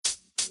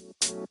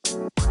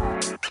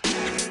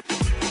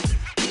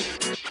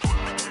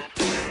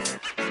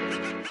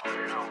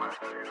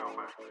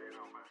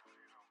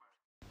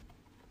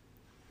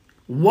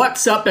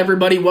What's up,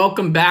 everybody?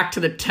 Welcome back to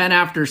the 10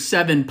 After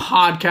 7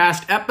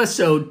 podcast,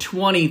 episode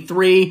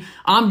 23.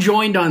 I'm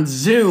joined on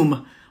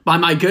Zoom by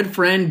my good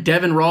friend,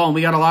 Devin Rawl, and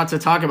we got a lot to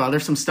talk about.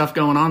 There's some stuff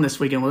going on this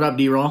weekend. What up,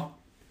 D-Rawl?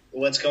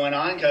 What's going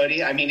on,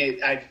 Cody? I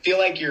mean, I feel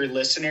like your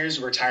listeners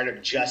were tired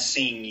of just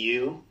seeing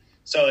you.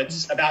 So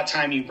it's about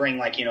time you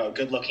bring, a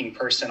good-looking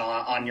person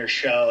on your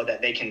show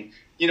that they can,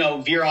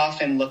 veer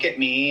off and look at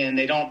me, and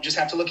they don't just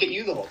have to look at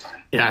you the whole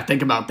time. Yeah,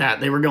 think about that.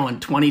 They were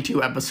going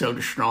 22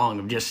 episodes strong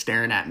of just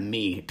staring at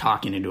me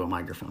talking into a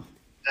microphone.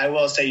 I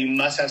will say you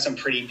must have some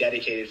pretty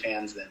dedicated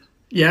fans then.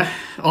 Yeah,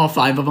 all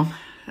 5 of them.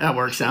 That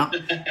works out.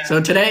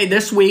 So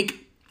this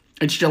week,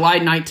 it's July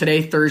 9th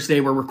today, Thursday,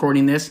 we're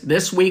recording this.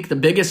 This week, the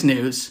biggest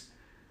news,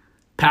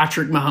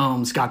 Patrick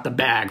Mahomes got the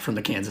bag from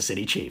the Kansas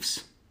City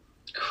Chiefs.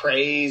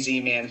 Crazy,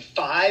 man.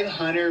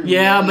 $500 million.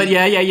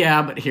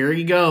 Yeah, but here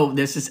you go.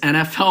 This is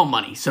NFL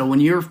money. So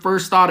when you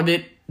first thought of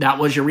it, that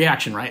was your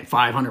reaction, right?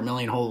 $500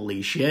 million,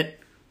 holy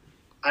shit.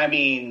 I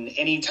mean,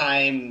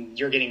 anytime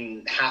you're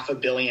getting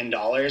 $500 million,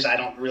 I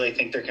don't really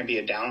think there can be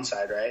a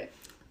downside, right?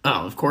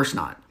 Oh, of course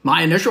not.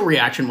 My initial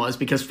reaction was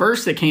because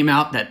first it came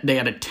out that they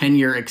had a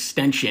 10-year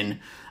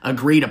extension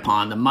agreed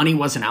upon. The money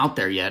wasn't out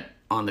there yet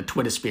on the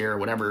Twittersphere or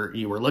whatever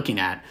you were looking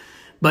at.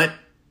 But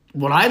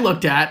what I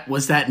looked at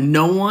was that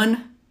no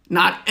one,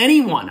 not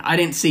anyone, I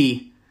didn't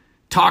see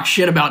talk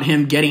shit about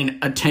him getting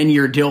a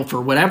 10-year deal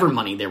for whatever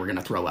money they were going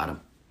to throw at him.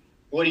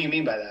 What do you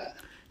mean by that?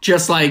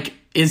 Just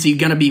is he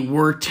going to be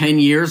worth 10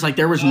 years?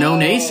 There was no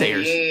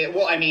naysayers. Yeah.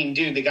 Well, I mean,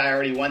 dude, the guy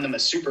already won them a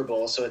Super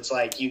Bowl. So it's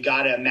you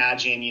got to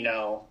imagine,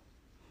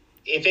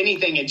 if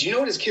anything, do you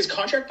know what his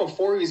contract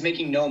before he was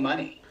making no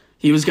money?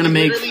 He was going to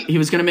make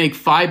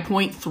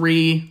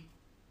 5.3.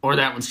 Or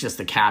that was just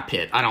the cap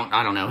hit. I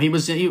don't know. He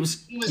was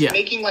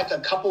making a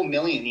couple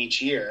million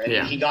each year,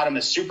 and he got him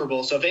a Super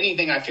Bowl. So if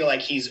anything, I feel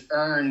like he's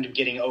earned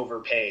getting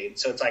overpaid.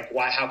 So it's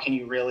why? How can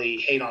you really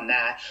hate on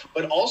that?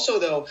 But also,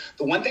 though,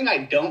 the one thing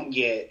I don't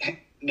get,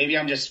 maybe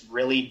I'm just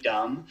really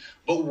dumb,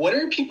 but what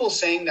are people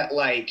saying that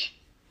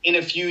in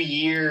a few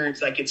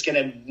years, it's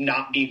gonna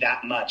not be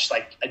that much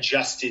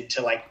adjusted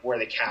to where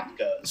the cap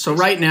goes? So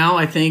right now,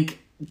 I think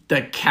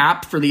the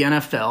cap for the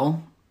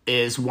NFL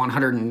is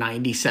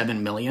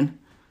 $197 million.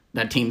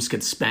 That teams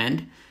could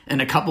spend.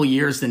 In a couple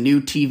years, the new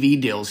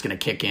TV deal is going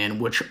to kick in,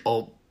 which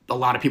a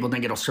lot of people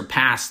think it'll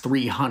surpass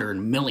 $300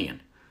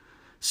 million.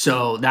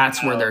 So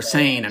that's where they're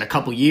saying in a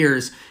couple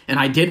years. And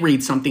I did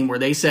read something where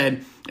they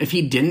said if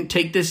he didn't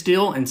take this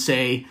deal and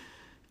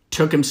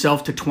took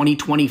himself to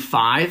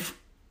 2025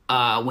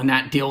 when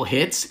that deal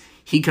hits,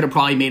 he could have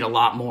probably made a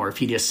lot more if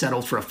he just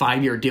settled for a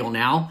 5-year deal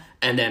now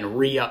and then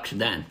re-upped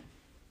then.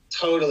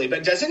 Totally.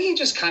 But doesn't he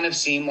just kind of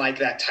seem like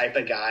that type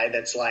of guy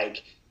that's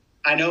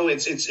I know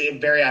it's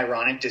very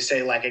ironic to say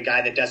a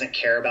guy that doesn't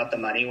care about the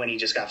money when he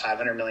just got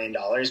 $500 million,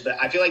 but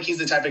I feel like he's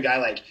the type of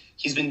guy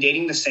he's been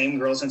dating the same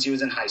girl since he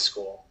was in high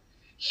school.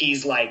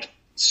 He's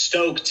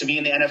stoked to be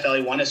in the NFL.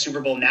 He won a Super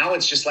Bowl. Now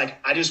it's just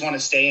I just want to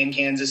stay in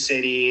Kansas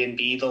City and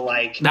be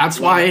the That's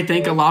why I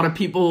think a lot of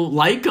people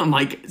like him.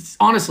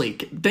 Honestly,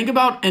 think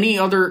about any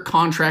other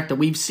contract that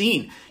we've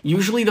seen.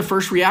 Usually the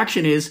first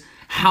reaction is,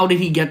 how did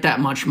he get that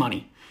much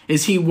money?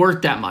 Is he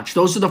worth that much?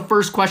 Those are the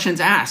first questions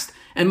asked.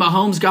 And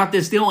Mahomes got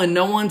this deal, and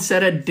no one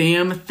said a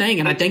damn thing.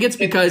 And I think it's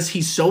because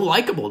he's so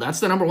likable. That's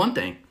the number one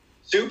thing.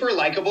 Super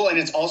likable, and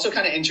it's also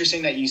kind of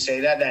interesting that you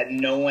say that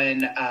no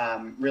one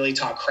really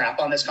talked crap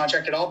on this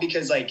contract at all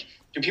because,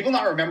 do people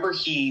not remember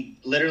he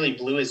literally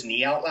blew his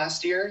knee out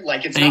last year?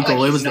 It's ankle.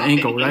 Not it was the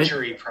ankle, right?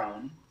 Injury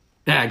prone.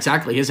 Yeah,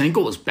 exactly. His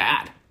ankle was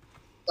bad.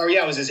 Oh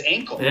yeah, it was his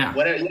ankle. Yeah.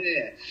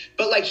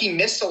 But he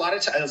missed a lot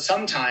of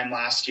some time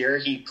last year.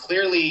 He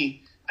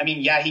clearly,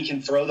 he can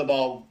throw the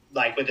ball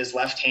with his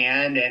left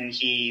hand, and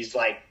he's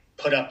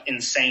put up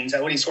insane.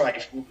 What did he score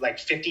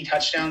 50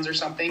 touchdowns or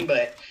something?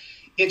 But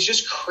it's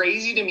just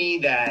crazy to me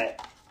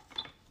that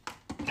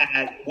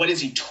at what is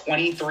he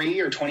 23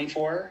 or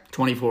 24?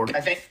 24.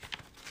 I think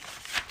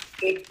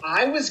if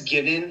I was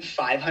given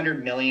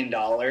 $500 million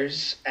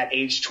at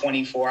age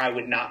 24, I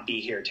would not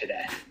be here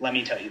today. Let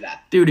me tell you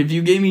that, dude. If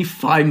you gave me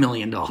 $5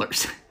 million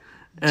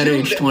at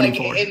age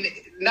 24, and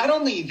not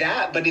only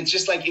that, but it's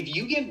just if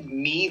you give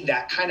me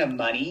that kind of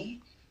money.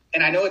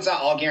 And I know it's not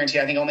all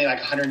guaranteed. I think only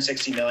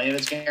 $160 million of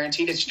it's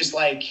guaranteed. It's just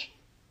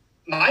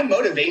my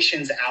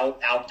motivation's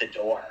out the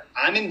door.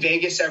 I'm in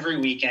Vegas every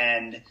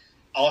weekend.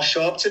 I'll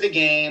show up to the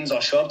games. I'll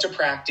show up to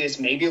practice,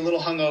 maybe a little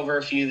hungover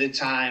a few of the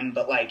time.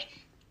 But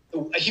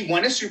he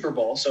won a Super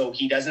Bowl, so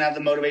he doesn't have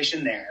the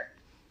motivation there.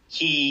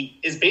 He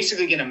is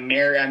basically going to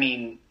marry. I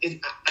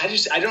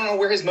don't know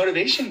where his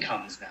motivation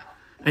comes now.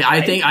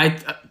 I think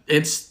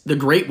it's the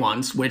great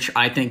ones, which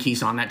I think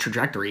he's on that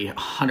trajectory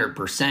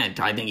 100%.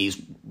 I think he's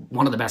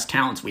one of the best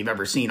talents we've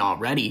ever seen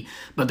already.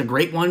 But the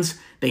great ones,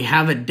 they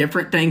have a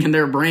different thing in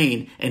their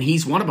brain, and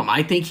he's one of them.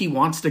 I think he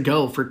wants to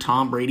go for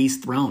Tom Brady's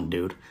throne,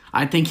 dude.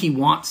 I think he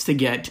wants to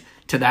get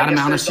to that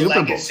amount of there's the Super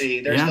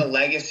legacy. Bowls. There's the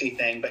legacy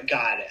thing, but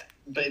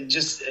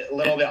just a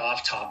little bit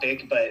off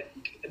topic, but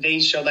they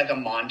showed like a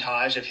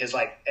montage of his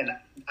like, and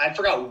I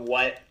forgot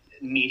what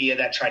media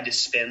that tried to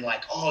spin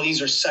like, oh,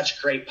 these are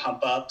such great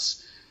pump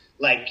ups,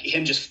 like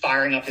him just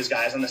firing up his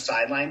guys on the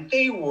sideline.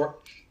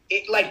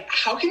 Like,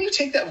 how can you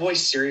take that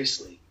voice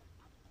seriously?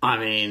 I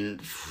mean,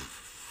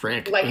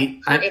 frick. Like,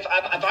 if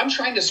I'm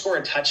trying to score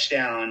a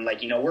touchdown,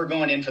 like, we're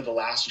going in for the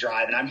last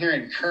drive, and I'm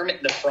hearing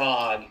Kermit the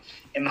Frog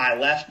in my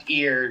left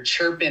ear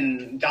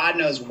chirping, God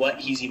knows what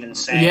he's even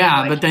saying.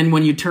 Yeah, but then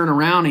when you turn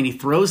around and he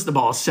throws the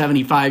ball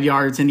 75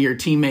 yards into your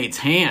teammate's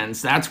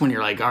hands, that's when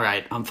you're like, all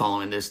right, I'm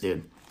following this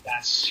dude.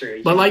 That's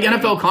true. But like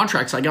NFL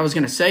contracts, like I was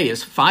going to say,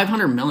 is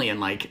 $500 million.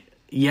 Like,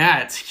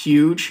 yeah, it's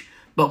huge.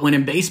 But when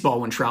in baseball,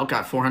 when Trout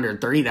got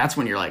 430, that's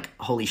when you're like,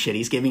 holy shit,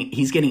 he's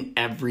getting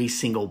every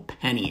single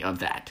penny of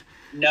that.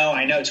 No,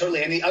 I know,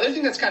 totally. And the other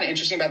thing that's kind of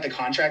interesting about the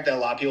contract that a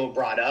lot of people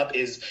brought up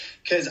is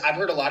because I've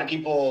heard a lot of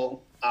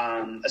people,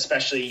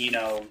 especially,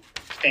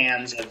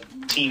 fans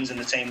of teams in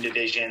the same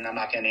division, I'm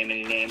not going to name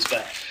any names,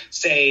 but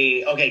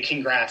say, okay,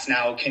 congrats.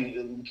 Now,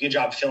 good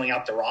job filling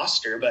out the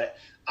roster. But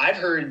I've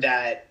heard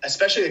that,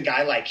 especially a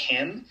guy like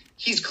him,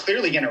 he's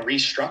clearly going to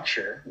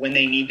restructure when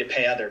they need to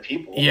pay other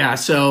people. Yeah,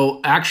 so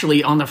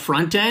actually on the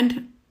front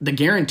end, the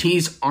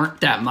guarantees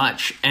aren't that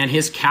much. And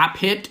his cap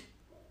hit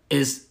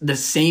is the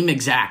same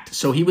exact.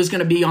 So he was going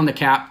to be on the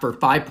cap for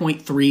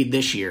 5.3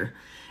 this year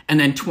and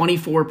then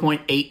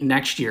 24.8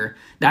 next year.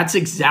 That's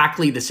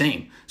exactly the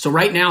same. So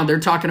right now they're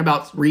talking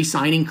about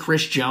re-signing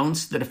Chris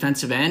Jones, the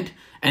defensive end,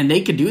 and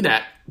they could do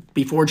that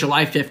before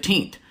July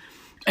 15th.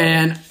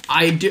 And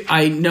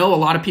I know a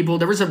lot of people,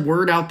 there was a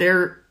word out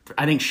there,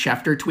 I think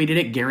Schefter tweeted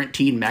it,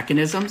 guaranteed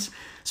mechanisms.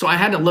 So I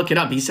had to look it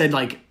up. He said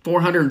like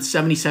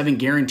 477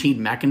 guaranteed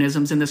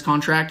mechanisms in this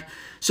contract.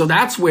 So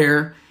that's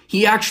where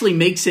he actually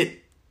makes it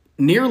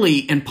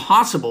nearly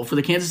impossible for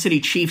the Kansas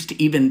City Chiefs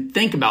to even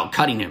think about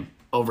cutting him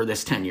over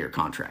this 10-year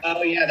contract.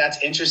 Oh, yeah,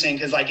 that's interesting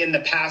because, like, in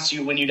the past,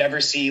 when you'd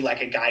ever see,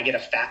 like, a guy get a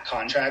fat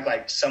contract,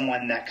 like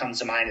someone that comes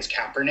to mind is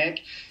Kaepernick,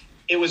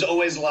 it was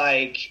always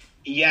like,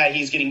 yeah,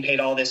 he's getting paid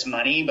all this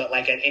money, but,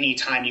 like, at any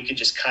time you could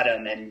just cut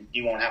him and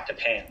you won't have to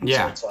pay him.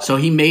 Yeah, so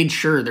he made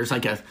sure there's,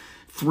 like, a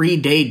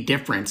 3-day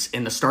difference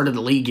in the start of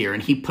the league year,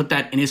 and he put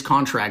that in his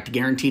contract,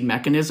 guaranteed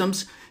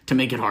mechanisms, to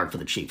make it hard for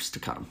the Chiefs to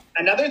cut him.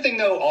 Another thing,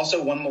 though,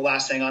 also one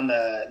last thing on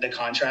the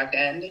contract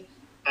end.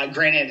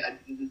 Granted,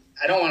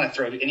 I don't want to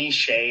throw any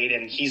shade,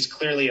 and he's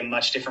clearly a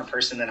much different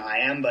person than I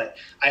am, but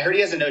I heard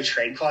he has a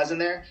no-trade clause in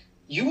there.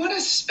 You want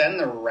to spend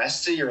the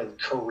rest of your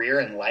career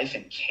and life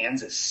in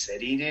Kansas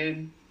City,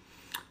 dude?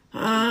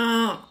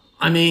 I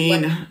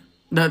mean,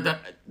 the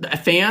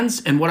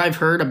fans and what I've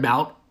heard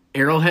about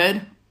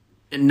Arrowhead,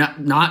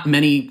 not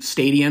many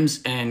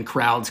stadiums and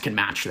crowds can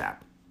match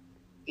that.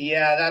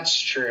 Yeah, that's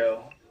true.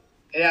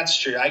 That's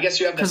true. I guess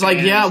you have the because,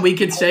 like, yeah, we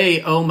could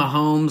say, oh,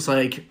 Mahomes,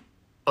 like,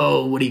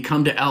 oh, would he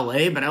come to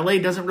L.A.? But L.A.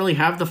 doesn't really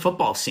have the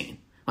football scene.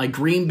 Like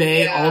Green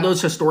Bay, all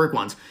those historic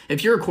ones.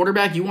 If you're a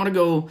quarterback, you want to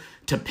go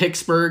to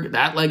Pittsburgh,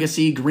 that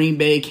legacy, Green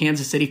Bay,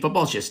 Kansas City.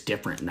 Football is just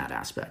different in that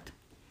aspect.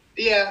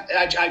 Yeah,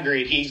 I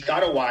agree. He's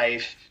got a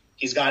wife.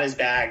 He's got his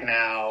bag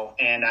now,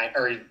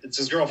 or it's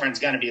his girlfriend's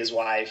going to be his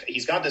wife.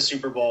 He's got the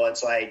Super Bowl.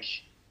 It's like,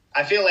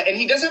 I feel like, and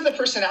he does have the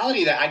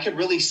personality that I could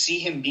really see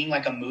him being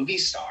like a movie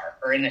star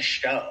or in a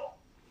show.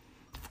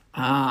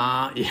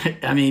 Yeah,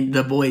 I mean,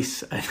 the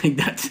voice. I think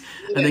that's a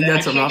rough one.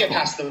 I can't get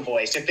past the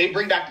voice. If they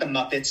bring back the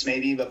Muppets,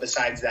 maybe, but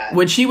besides that,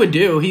 which he would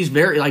do. He's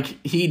very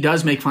he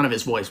does make fun of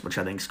his voice, which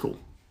I think is cool.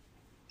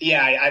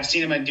 Yeah, I've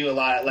seen him do a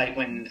lot. Like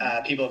when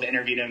people have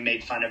interviewed him,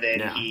 made fun of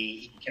it. Yeah.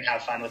 He can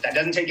have fun with that.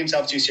 Doesn't take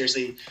himself too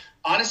seriously.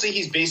 Honestly,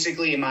 he's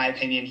basically, in my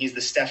opinion, he's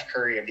the Steph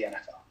Curry of the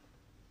NFL.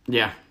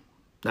 Yeah.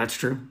 That's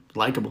true.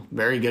 Likeable.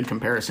 Very good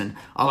comparison.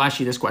 I'll ask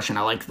you this question.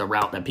 I like the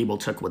route that people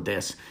took with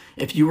this.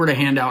 If you were to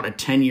hand out a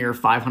 10-year,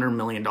 $500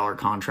 million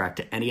contract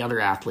to any other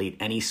athlete,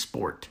 any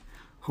sport,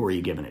 who are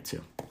you giving it to?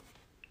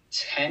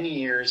 10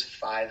 years,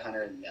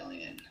 $500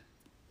 million.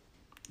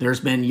 There's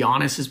been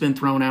Giannis has been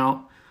thrown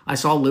out. I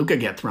saw Luka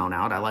get thrown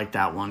out. I like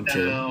that one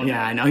too. No.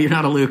 I know you're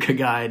not a Luka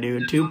guy,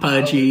 dude. Too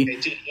pudgy.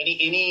 Dude,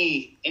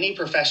 any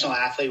professional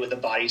athlete with a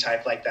body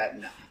type like that,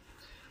 no.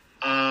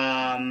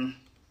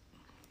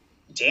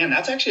 Damn,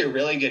 that's actually a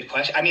really good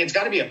question. I mean, it's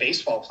got to be a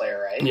baseball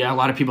player, right? Yeah, a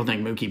lot of people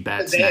think Mookie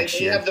Betts next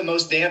year. They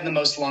have the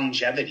most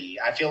longevity.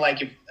 I feel like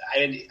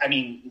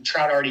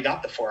Trout already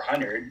got the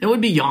 400. It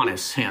would be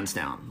Giannis, hands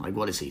down. Like,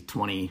 what is he,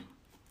 20?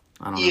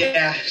 I don't know.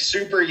 Yeah,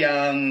 super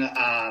young.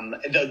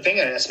 The thing,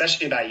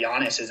 especially about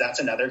Giannis, is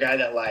that's another guy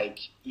that, like,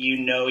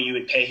 you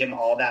would pay him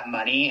all that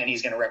money, and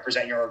he's going to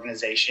represent your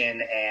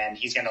organization, and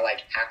he's going to,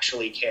 like,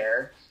 actually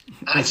care.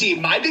 I see.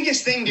 My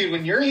biggest thing, dude,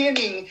 when you're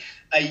handing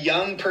a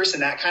young person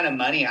that kind of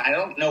money, I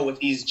don't know what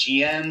these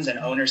GMs and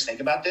owners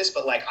think about this,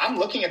 but, like, I'm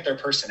looking at their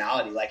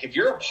personality. Like, if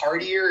you're a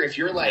partier, if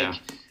you're like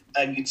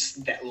it's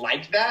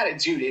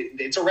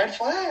a red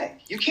flag.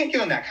 You can't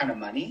give them that kind of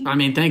money. I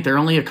mean, they're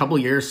only a couple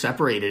years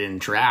separated in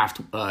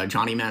draft.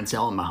 Johnny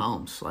Manziel and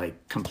Mahomes,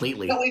 like,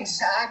 completely. No,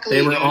 exactly.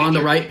 They were on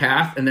the right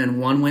path, and then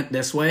one went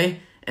this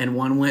way, and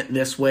one went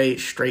this way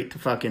straight to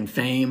fucking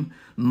fame,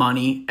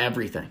 money,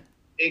 everything.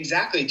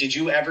 Exactly. Did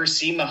you ever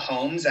see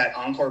Mahomes at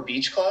Encore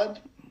Beach Club?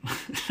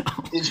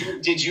 No.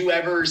 Did you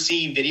ever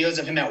see videos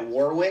of him at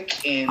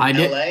Warwick in I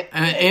did, LA?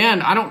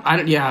 and I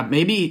don't, yeah,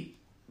 maybe,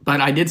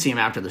 but I did see him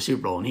after the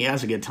Super Bowl, and he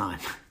has a good time.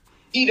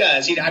 He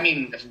does. He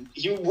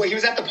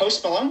was at the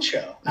Post Malone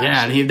show.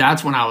 Actually. Yeah,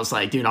 that's when I was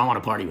like, dude, I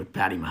want to party with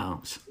Patty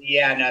Mahomes.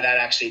 Yeah, no, that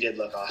actually did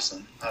look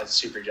awesome. I was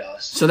super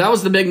jealous. So that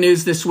was the big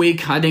news this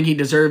week. I think he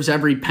deserves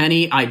every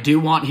penny. I do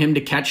want him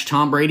to catch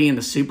Tom Brady in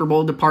the Super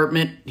Bowl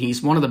department.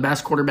 He's one of the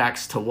best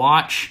quarterbacks to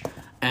watch,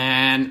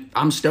 and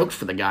I'm stoked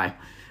for the guy.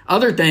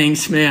 Other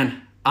things,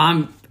 man,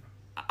 I'm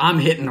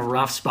hitting a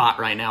rough spot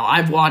right now.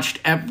 I've watched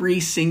every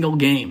single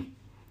game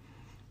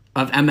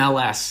of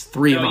MLS,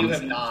 three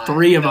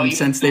of them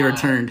since they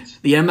returned.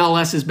 The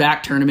MLS is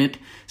back tournament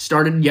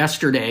started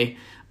yesterday.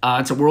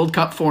 It's a World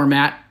Cup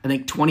format. I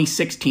think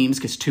 26 teams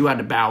because 2 had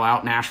to bow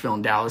out, Nashville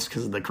and Dallas,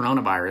 because of the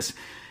coronavirus.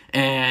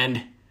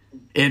 And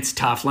it's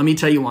tough. Let me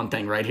tell you one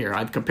thing right here.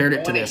 I've compared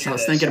it to this. I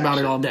was thinking about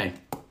it all day.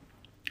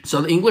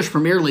 So the English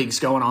Premier League's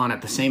going on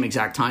at the same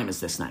exact time as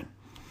this thing.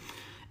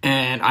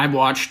 And I've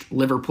watched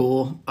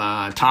Liverpool.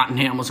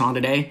 Tottenham was on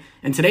today.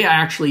 And today I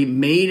actually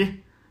made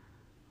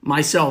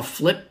myself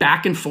flip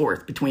back and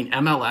forth between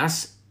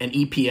MLS and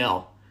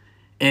EPL.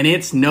 And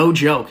it's no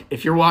joke.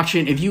 If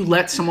you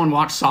let someone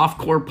watch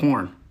softcore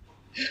porn,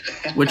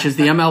 which is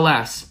the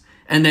MLS,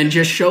 and then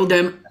just show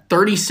them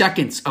 30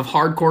 seconds of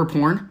hardcore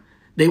porn,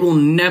 they will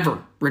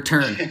never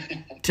return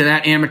to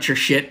that amateur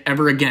shit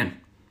ever again.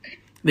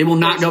 They will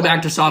not go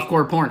back to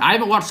softcore porn. I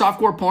haven't watched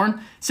softcore porn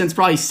since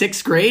probably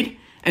 6th grade,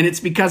 and it's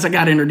because I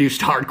got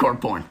introduced to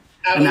hardcore porn.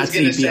 I was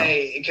going to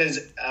say, because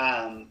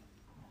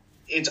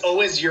it's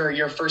always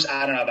your first,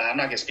 I don't know, but I'm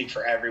not going to speak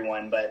for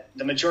everyone, but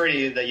the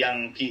majority of the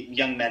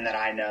young men that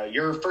I know,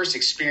 your first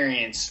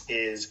experience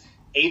is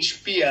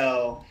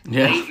HBO,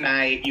 late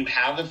night. You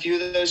have a few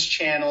of those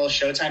channels,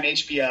 Showtime,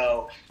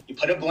 HBO. You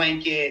put a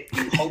blanket.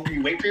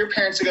 You wait for your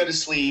parents to go to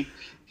sleep.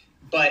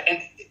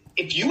 And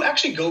if you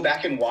actually go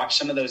back and watch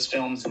some of those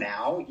films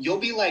now, you'll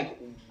feel like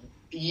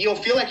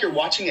you're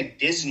watching a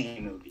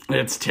Disney movie.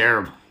 It's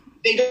terrible.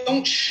 They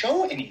don't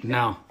show anything.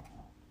 No.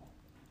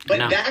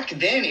 But back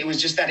then, it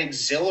was just that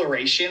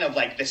exhilaration of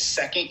like the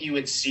second you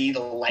would see the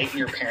light in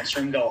your parents'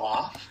 room go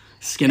off.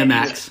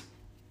 Skinamax.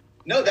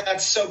 No,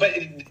 that's so. But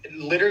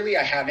literally,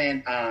 I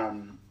haven't.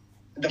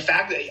 The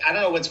fact that I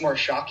don't know what's more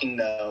shocking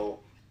though,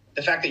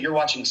 the fact that you're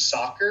watching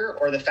soccer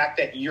or the fact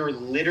that you're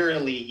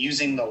literally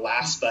using the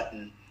last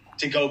button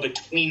to go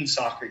between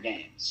soccer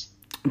games.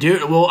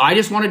 Dude, well, I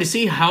just wanted to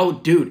see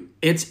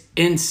it's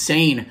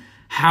insane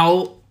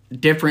how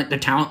different the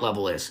talent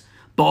level is.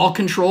 Ball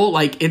control,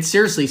 like it's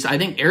seriously, I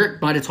think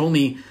Eric might have told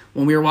me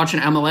when we were watching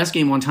an MLS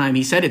game one time,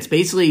 he said it's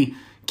basically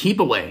keep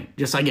away,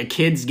 just like a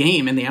kid's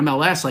game in the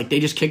MLS. Like they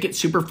just kick it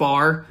super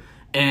far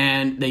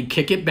and they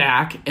kick it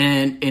back.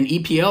 And in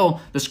EPL,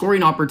 the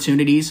scoring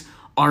opportunities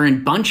are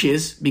in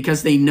bunches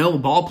because they know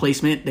ball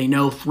placement, they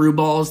know through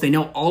balls, they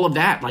know all of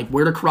that, like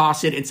where to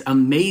cross it. It's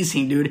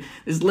amazing, dude.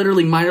 It's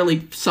literally minor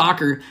league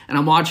soccer, and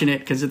I'm watching it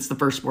because it's the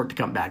first sport to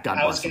come back. God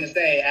bless. I was going to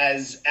say,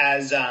 as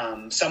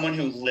someone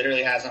who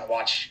literally hasn't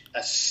watched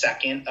a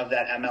second of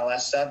that MLS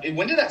stuff,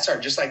 when did that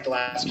start? Just like the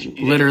last few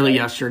days? Literally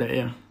yesterday,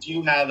 yeah. Do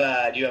you have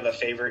a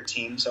favorite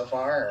team so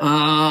far?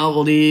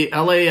 Well, the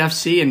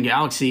LAFC and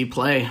Galaxy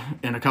play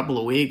in a couple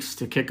of weeks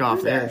to kick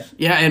off theirs.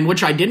 Yeah, and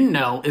which I didn't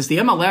know is the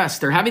MLS,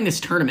 they're having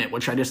this tournament,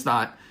 which I just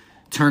thought,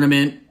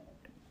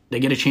 they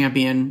get a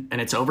champion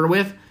and it's over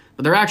with.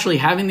 But they're actually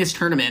having this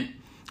tournament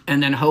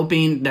and then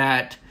hoping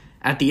that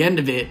at the end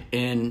of it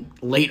in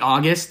late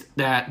August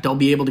that they'll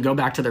be able to go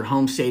back to their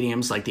home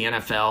stadiums like the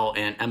NFL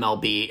and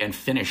MLB and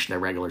finish their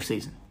regular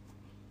season.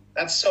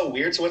 That's so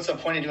weird. So what's the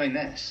point of doing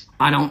this?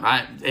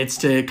 It's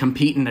to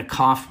compete in the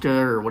Kafka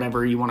or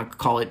whatever you want to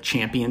call it,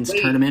 Champions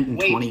Tournament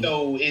in 20.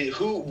 So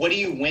what do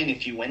you win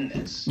if you win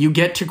this? You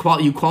get to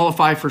you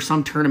qualify for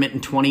some tournament in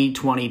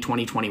 2020,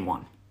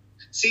 2021.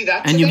 See,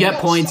 that's and you get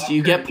points.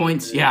 You get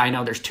points. Yeah, I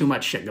know. There's too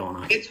much shit going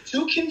on. It's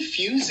too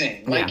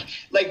confusing. Like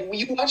when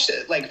you watch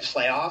like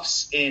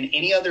playoffs in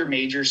any other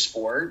major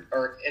sport,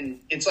 and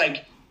it's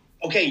like,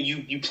 okay,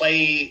 you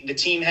play the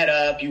team head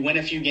up, you win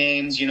a few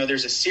games.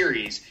 There's a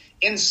series.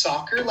 In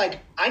soccer, like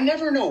I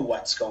never know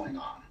what's going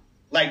on.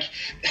 Like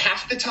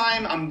half the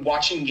time I'm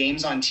watching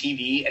games on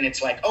TV, and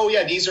it's like, oh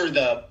yeah, these are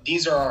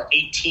our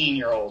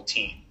 18-year-old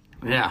team.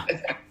 Yeah.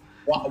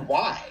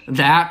 Why?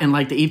 That and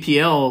like the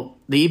EPL.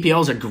 The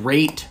EPL is a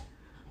great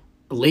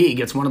league.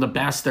 It's one of the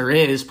best there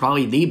is,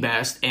 probably the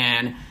best,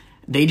 and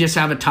they just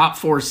have a top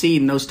 4 seed,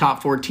 and those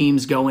top 4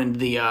 teams go into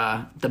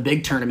the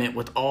big tournament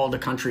with all the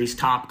country's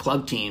top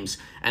club teams,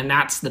 and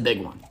that's the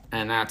big one.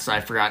 And that's,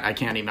 I forgot,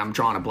 I'm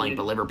drawing a blank,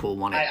 but Liverpool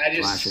won it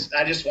last year.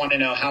 I just want to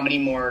know how many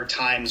more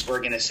times we're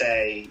going to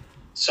say,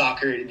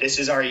 soccer, this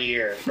is our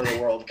year for the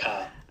World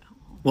Cup.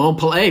 Well,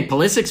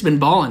 Pulisic's been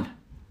balling.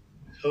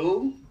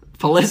 Who?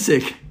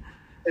 Pulisic.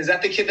 Is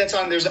that the kid that's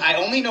on? I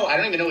don't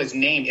even know his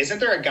name. Isn't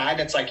there a guy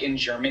that's like in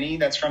Germany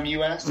that's from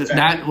U.S.?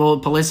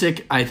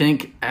 Pulisic, I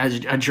think, has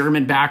a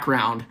German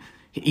background.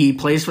 He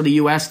plays for the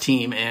U.S.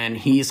 team, and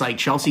he's like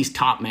Chelsea's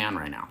top man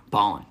right now,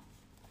 balling.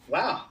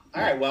 Wow.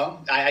 All right.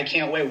 Well, I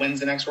can't wait. When's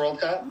the next World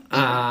Cup?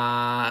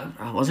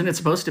 Wasn't it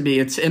supposed to be?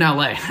 It's in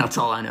LA. That's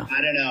all I know.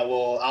 I don't know.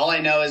 Well, all I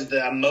know is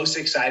that I'm most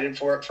excited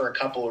for it for a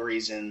couple of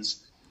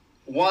reasons.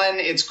 One,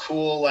 it's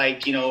cool,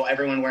 like, you know,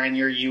 everyone wearing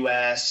your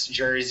U.S.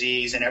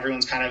 jerseys and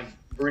everyone's kind of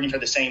rooting for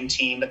the same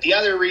team. But the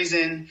other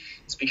reason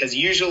is because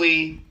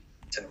usually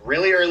it's a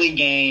really early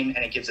game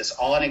and it gives us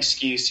all an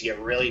excuse to get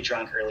really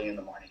drunk early in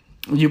the morning.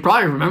 You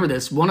probably remember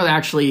this. One of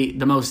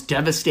the most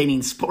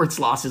devastating sports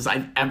losses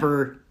I've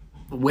ever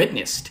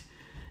witnessed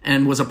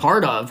and was a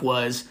part of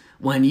was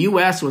when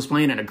U.S. was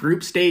playing in a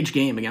group stage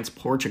game against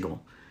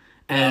Portugal.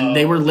 And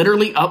they were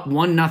literally up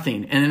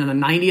 1-0. And in the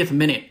 90th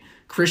minute,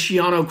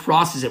 Cristiano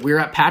crosses it. We were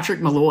at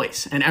Patrick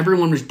Malloy's, and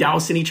everyone was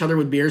dousing each other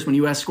with beers when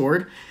U.S.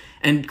 scored.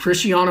 And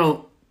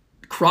Cristiano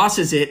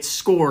crosses it,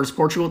 scores.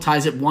 Portugal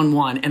ties it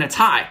 1-1, and a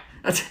tie.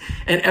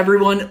 And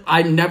everyone,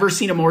 I've never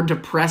seen a more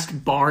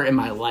depressed bar in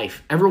my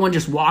life. Everyone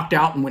just walked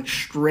out and went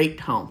straight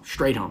home.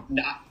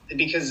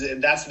 Because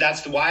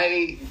that's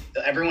why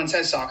everyone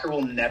says soccer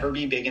will never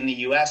be big in the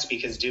U.S.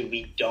 because, dude,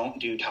 we don't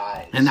do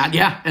ties. And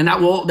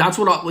that's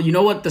what you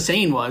know what the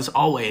saying was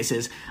always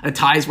is a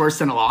tie is worse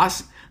than a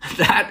loss.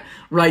 That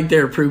right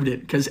there proved it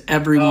because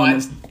everyone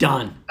was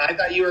done. I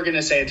thought you were going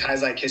to say a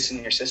tie's like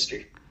kissing your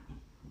sister.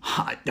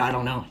 I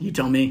don't know. You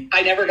tell me.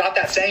 I never got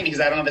that saying because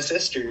I don't have a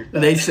sister.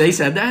 But they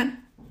said that?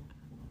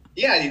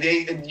 Yeah,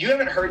 you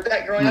haven't heard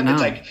that growing up?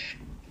 It's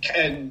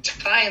like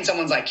tying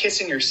someone's like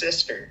kissing your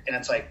sister, and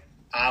it's like,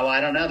 well,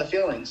 I don't know the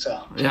feeling,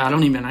 so. Yeah,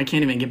 I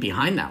can't even get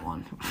behind that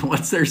one.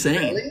 What's their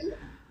saying? Really?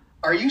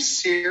 Are you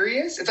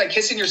serious? It's like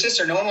kissing your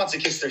sister. No one wants to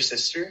kiss their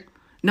sister.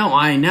 No,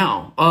 I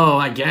know. Oh,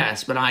 I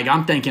guess. But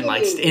I'm thinking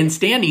like in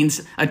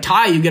standings, a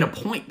tie, you get a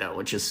point though,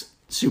 which is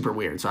super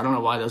weird. So I don't know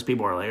why those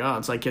people are like, oh,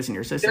 it's like kissing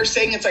your sister. They're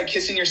saying it's like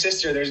kissing your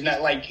sister. There's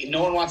not like,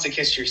 no one wants to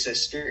kiss your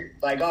sister.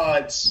 Like,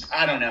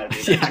 I don't know,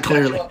 dude. Yeah,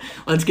 clearly.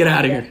 Let's get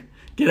out of here.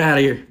 Get out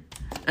of here.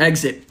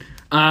 Exit.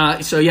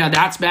 So yeah,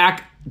 that's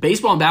back.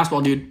 Baseball and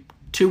basketball, dude,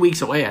 2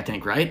 weeks away, I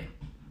think, right?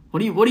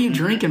 What are you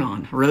drinking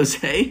on?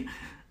 Rosé?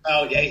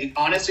 Oh, yeah.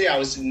 Honestly, I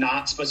was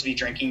not supposed to be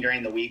drinking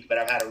during the week, but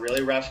I've had a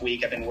really rough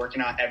week. I've been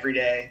working out every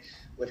day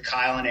with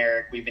Kyle and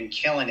Eric. We've been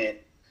killing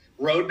it.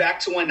 Rode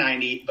back to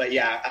 190, but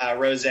yeah,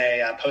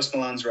 rosé, Post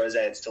Malone's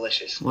rosé. It's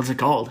delicious. What's it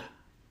called?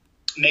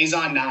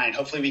 Maison 9.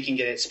 Hopefully we can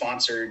get it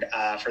sponsored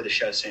for the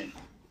show soon.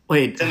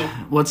 Wait,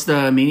 what's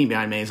the meaning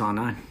behind Maison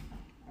 9?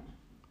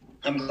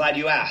 I'm glad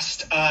you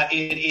asked.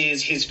 It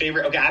is his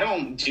favorite. Okay, I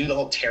don't do the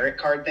whole tarot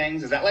card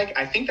things. Is that like,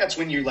 I think that's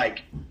when you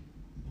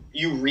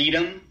read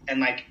them and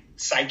like,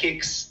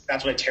 psychics,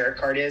 that's what a tarot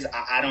card is.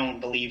 I don't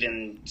believe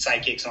in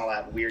psychics and all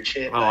that weird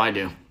shit. Oh, I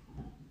do.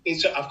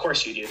 Of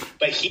course you do.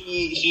 But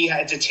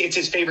it's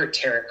his favorite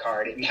tarot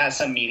card. It has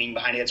some meaning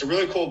behind it. It's a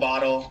really cool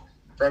bottle.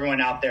 For everyone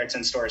out there, it's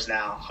in stores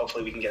now.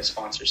 Hopefully we can get a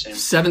sponsor soon.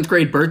 7th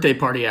grade birthday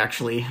party,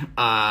 actually.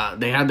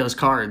 They had those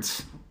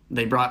cards.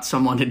 They brought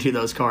someone to do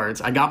those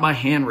cards. I got my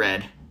hand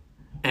read,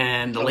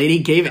 and the lady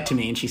gave it to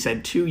me, and she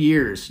said, 2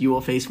 years, you will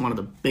face one of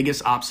the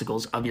biggest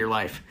obstacles of your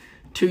life.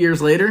 2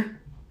 years later,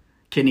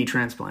 kidney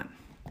transplant.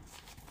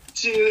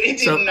 Dude, it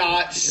did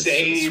not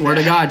say swear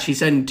to God, she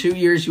said in 2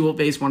 years you will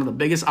face one of the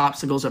biggest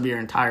obstacles of your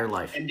entire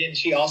life. And did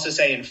she also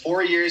say in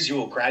 4 years you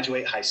will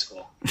graduate high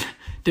school?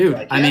 Dude,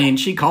 like, yeah. I mean,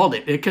 she called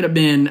it. It could have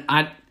been,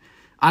 I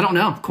don't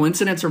know,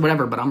 coincidence or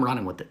whatever, but I'm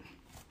running with it.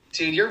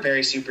 Dude, you're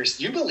very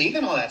you believe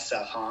in all that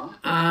stuff,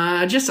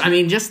 huh? Just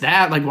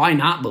that. Like, why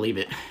not believe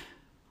it?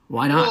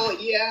 Why not? Well,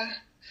 yeah.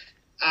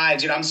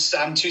 Dude,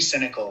 I'm too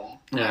cynical.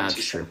 Yeah,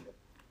 that's true.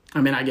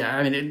 I mean,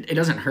 it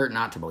doesn't hurt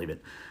not to believe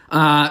it.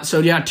 So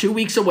yeah, 2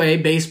 weeks away,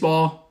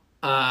 baseball,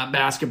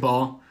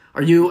 basketball.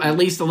 Are you at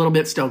least a little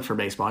bit stoked for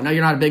baseball? I know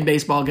you're not a big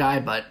baseball guy,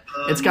 but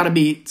it's gotta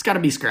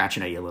be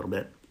scratching at you a little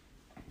bit.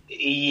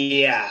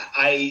 Yeah,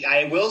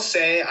 I will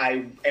say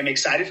I am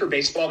excited for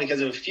baseball because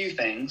of a few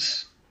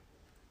things.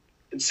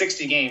 It's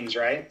 60 games,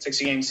 right?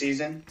 60 game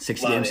season.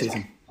 60 game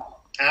season.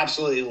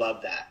 Absolutely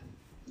love that.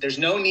 There's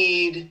no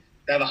need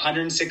to have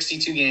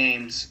 162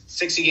 games.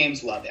 60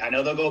 games, love it. I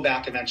know they'll go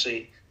back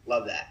eventually.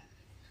 Love that.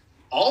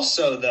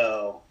 Also,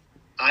 though,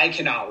 I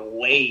cannot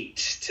wait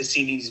to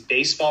see these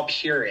baseball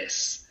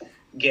purists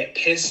get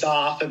pissed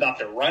off about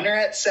the runner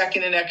at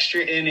second in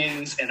extra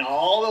innings and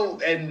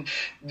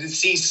to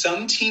see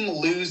some team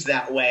lose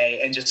that way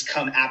and just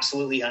come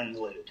absolutely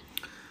unglued.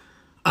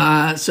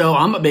 So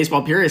I'm a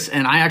baseball purist,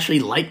 and I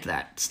actually like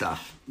that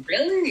stuff.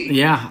 Really?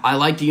 Yeah, I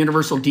like the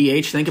universal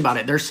DH. Think about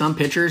it. There's some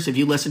pitchers, if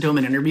you listen to them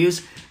in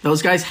interviews,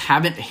 those guys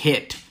haven't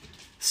hit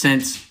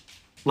since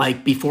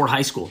like before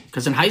high school,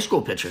 because in high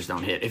school pitchers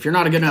don't hit. If you're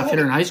not a good enough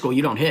hitter in high school,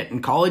 you don't hit.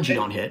 In college, you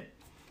don't hit.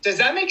 Does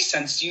that make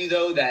sense to you,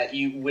 though, that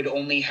you would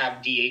only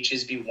have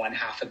DHs be one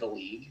half of the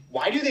league?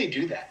 Why do they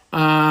do that?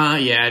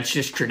 Yeah, it's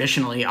just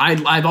traditionally.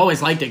 I've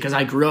always liked it because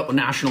I grew up with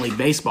National League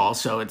Baseball,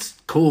 so it's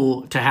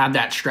cool to have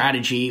that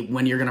strategy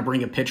when you're going to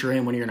bring a pitcher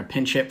in, when you're going to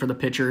pinch hit for the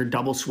pitcher,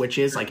 double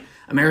switches. Like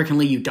American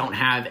League, you don't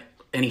have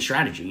any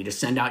strategy. You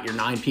just send out your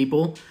 9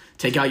 people,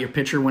 take out your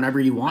pitcher whenever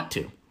you want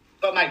to.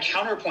 But my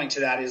counterpoint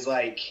to that is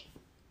like,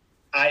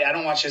 I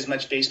don't watch as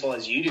much baseball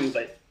as you do,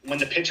 but when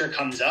the pitcher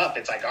comes up,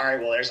 it's like, all right,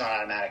 well, there's an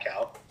automatic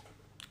out.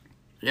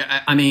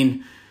 Yeah, I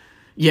mean,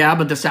 yeah,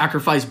 but the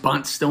sacrifice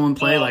bunt's still in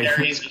play. Like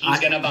he's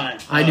gonna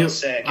bunt. I do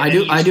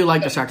like the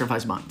like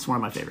sacrifice bunt. It's one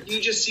of my favorites.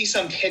 You just see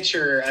some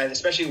pitcher,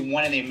 especially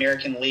one in the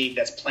American League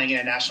that's playing in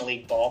a National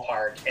League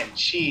ballpark, and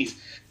geez,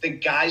 the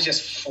guy's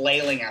just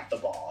flailing at the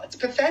ball. It's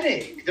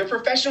pathetic. They're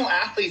professional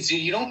athletes,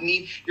 dude.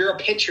 You're a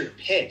pitcher.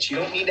 Pitch. You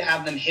don't need to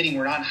have them hitting.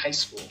 We're not in high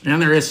school. And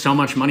there is so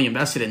much money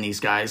invested in these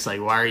guys. Like,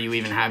 why are you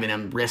even having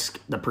them risk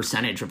the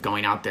percentage of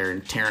going out there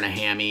and tearing a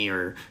hammy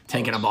or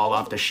taking a ball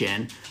off the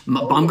shin?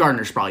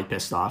 Bumgarner's probably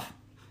pissed off.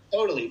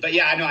 Totally. But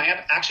yeah, I know.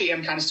 I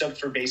am kind of stoked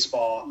for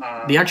baseball.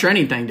 The extra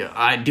inning thing,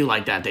 I do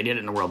like that. They did it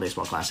in the World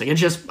Baseball Classic. It's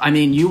just, I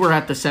mean, you were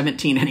at the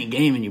 17-inning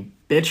game and you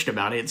bitched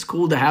about it. It's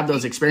cool to have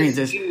those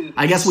experiences.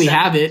 I guess we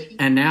have it,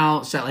 and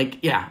now, so like,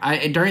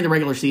 yeah, during the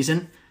regular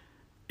season,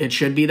 it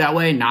should be that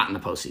way. Not in the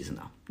postseason,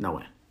 though. No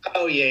way.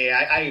 Oh,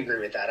 yeah, I agree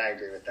with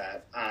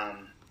that.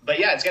 But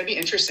yeah, it's going to be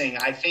interesting.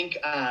 I think,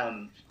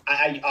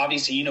 I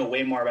obviously, you know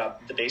way more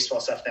about the baseball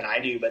stuff than I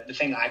do, but the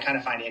thing I kind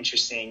of find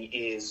interesting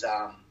is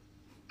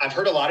I've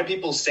heard a lot of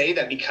people say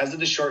that because of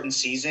the shortened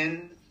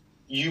season,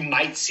 you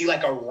might see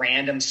like a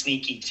random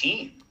sneaky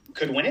team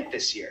could win it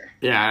this year.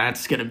 Yeah,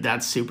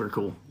 that's super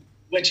cool.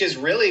 Which is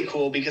really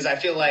cool because I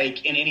feel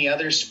like in any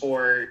other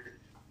sport,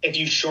 if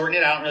you shorten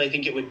it, I don't really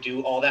think it would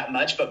do all that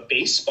much. But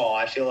baseball,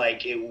 I feel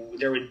like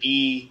there would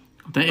be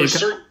for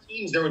certain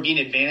teams there would be an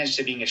advantage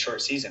to being a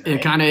short season. Right?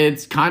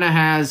 It kind of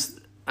has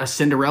a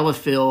Cinderella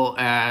feel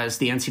as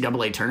the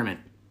NCAA tournament.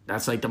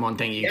 That's like the one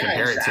thing you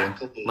compare it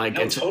to. Like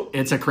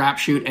it's a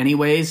crapshoot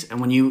anyways, and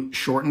when you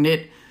shorten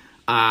it,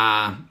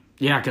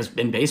 because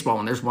in baseball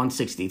when there's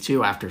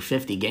 162 after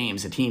 50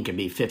 games, a team can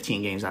be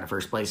 15 games out of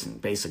first place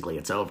and basically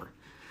it's over.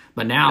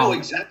 But now, no,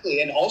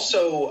 exactly, and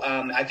also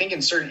I think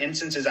in certain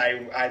instances,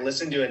 I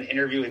listened to an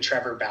interview with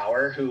Trevor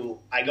Bauer, who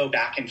I go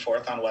back and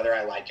forth on whether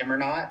I like him or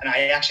not, and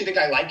I actually think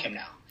I like him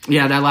now.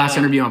 Yeah, that last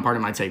interview on Part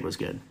of My Take was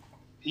good.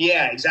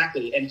 Yeah,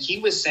 exactly, and he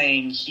was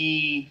saying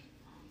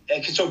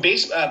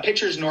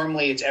pitchers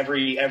normally it's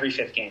every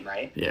fifth game,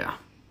 right? Yeah.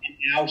 And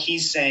now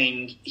he's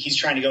saying he's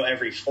trying to go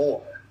every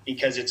 4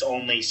 because it's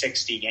only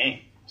 60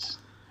 games.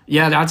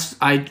 Yeah,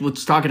 I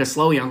was talking to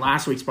Slowey on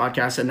last week's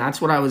podcast, and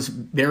that's what I was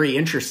very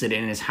interested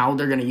in is how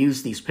they're going to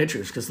use these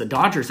pitchers because the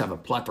Dodgers have a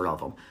plethora of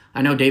them.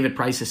 I know David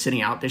Price is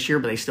sitting out this year,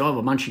 but they still have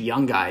a bunch of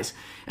young guys.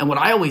 And what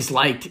I always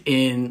liked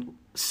in,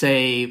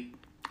 say,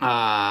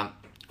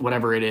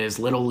 whatever it is,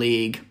 Little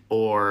League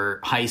or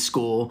high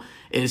school,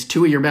 is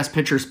 2 of your best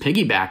pitchers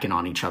piggybacking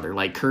on each other.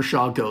 Like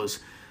Kershaw goes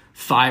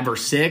 5 or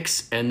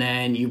 6, and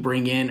then you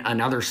bring in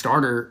another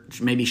starter,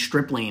 maybe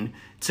Stripling,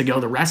 to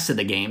go the rest of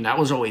the game. That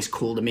was always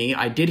cool to me.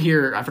 I did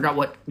hear, I forgot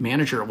what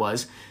manager it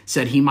was,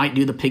 said he might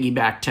do the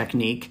piggyback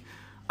technique.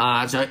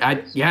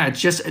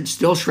 It's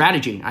still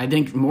strategy. I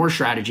think more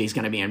strategy is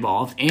going to be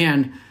involved.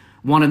 And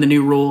one of the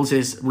new rules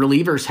is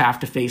relievers have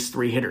to face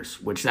 3 hitters,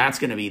 which that's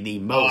going to be the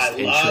most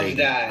intriguing. I love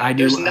that.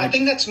 There's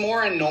nothing that's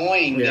more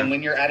annoying than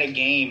when you're at a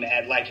game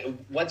at, like,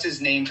 what's his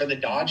name for the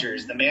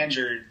Dodgers? The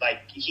manager,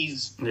 like,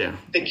 he's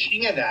the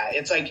king of that.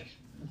 It's like,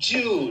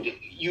 dude,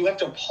 you have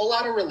to pull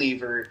out a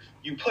reliever.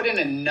 You put in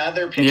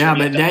another pitcher.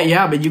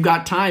 But you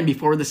got time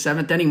before the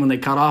 7th inning when they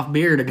cut off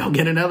Beer to go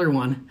get another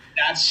one.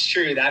 That's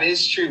true. That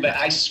is true. But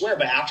I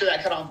swear, after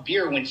that cut off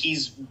Beer, when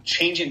he's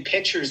changing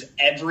pitchers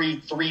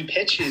every 3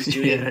 pitches,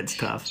 dude, it's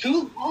tough.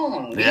 Too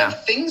long. We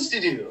have things to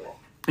do.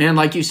 And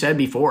like you said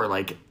before,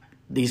 like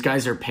these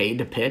guys are paid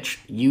to pitch.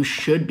 You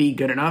should be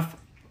good enough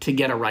to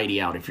get a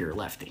righty out if you're a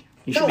lefty.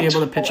 You should be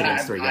able to pitch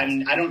against 3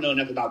 guys. I don't know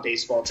enough about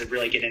baseball to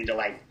really get into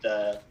like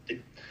the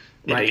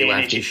righty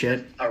lefty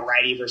shit, a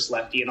righty versus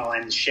lefty and all,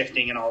 and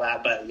shifting and all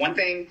that. But one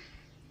thing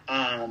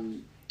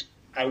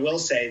I will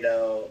say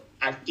though,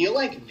 I feel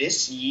like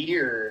this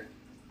year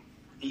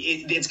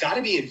it's got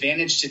to be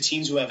advantage to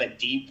teams who have a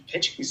deep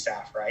pitching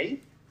staff,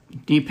 right?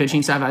 Deep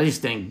pitching staff. I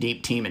just think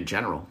deep team in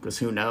general, because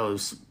who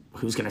knows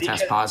who's going to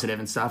test positive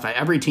and stuff.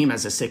 Every team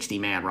has a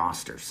 60-man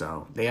roster,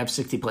 so they have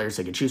 60 players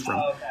they can choose from.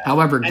 Okay.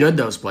 However good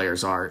those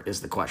players are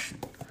is the question.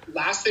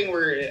 Last thing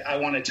I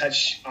want to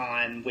touch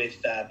on with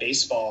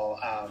baseball,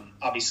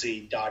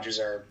 obviously Dodgers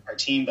are our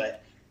team,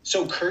 but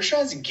so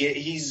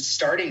he's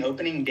starting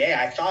opening day.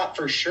 I thought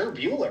for sure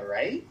Buehler,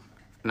 right?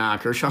 Nah,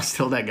 Kershaw's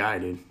still that guy,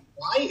 dude.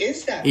 Why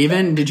is that?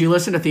 Did you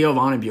listen to Theo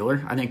Vaughn and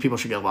Buehler? I think people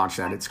should go watch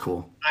that. It's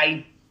cool.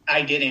 I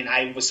didn't.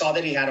 I saw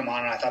that he had him on,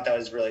 and I thought that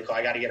was really cool.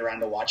 I got to get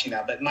around to watching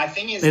that. But my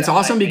thing is, it's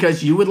awesome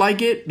because you would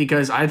like it,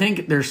 because I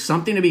think there's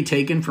something to be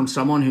taken from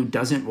someone who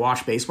doesn't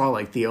watch baseball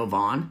like Theo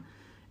Vaughn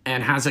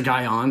and has a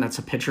guy on that's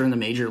a pitcher in the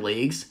major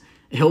leagues.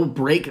 He'll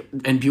break,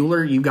 and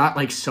Buehler, you got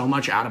like so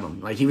much out of him.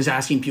 Like he was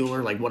asking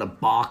Buehler like what a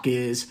balk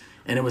is,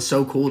 and it was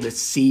so cool to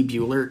see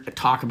Buehler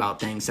talk about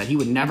things that he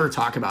would never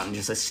talk about in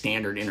just a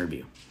standard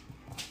interview.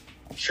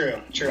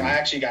 True. I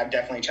actually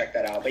definitely check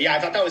that out. But yeah, I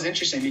thought that was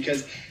interesting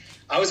because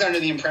I was under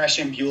the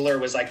impression Buehler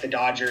was like the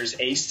Dodgers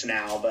ace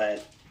now, but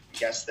I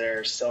guess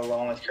they're still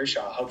rolling with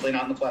Kershaw. Hopefully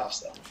not in the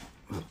playoffs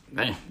though.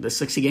 Hey, the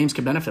 60 games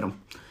could benefit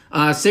them.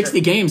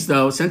 60 games,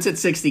 though, since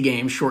it's 60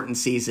 games, shortened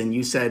season,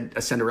 you said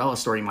a Cinderella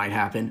story might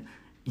happen.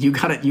 You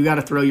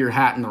gotta throw your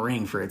hat in the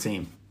ring for a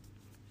team.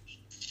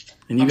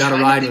 And you got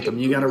to ride with them.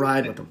 You got to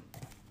ride with them.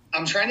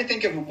 I'm trying to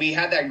think of we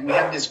had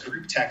this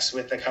group text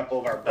with a couple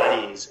of our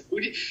buddies.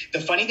 The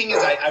funny thing is,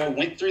 I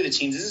went through the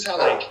teams. This is how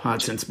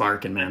Hudson's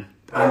barking, man.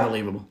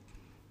 Unbelievable.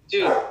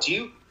 Dude, do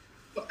you?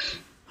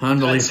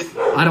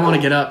 Unbelievable. I don't want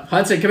to get up.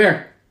 Hudson, come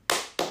here.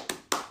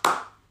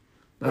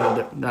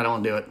 That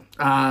won't do it.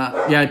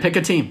 Yeah, pick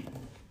a team.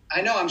 I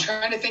know. I'm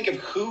trying to think of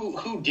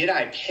who did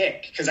I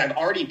pick, because I've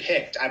already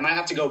picked. I might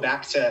have to go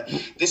back to.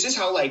 This is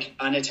how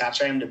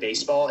unattached I am to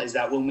baseball. Is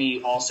that when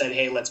we all said,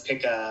 "Hey, let's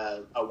pick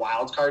a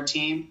wild card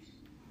team,"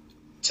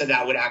 so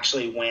that would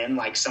actually win,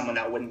 someone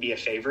that wouldn't be a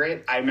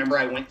favorite. I remember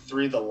I went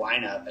through the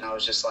lineup and I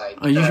was just like,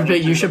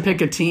 you should pick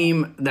a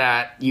team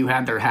that you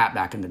had their hat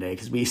back in the day,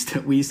 because we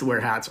used to wear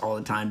hats all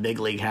the time, big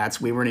league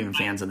hats. We weren't even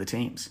fans of the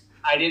teams.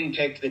 I didn't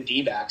pick the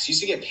D-backs.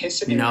 Used to get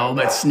pissed at me. No,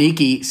 but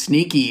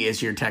sneaky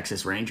is your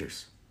Texas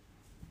Rangers.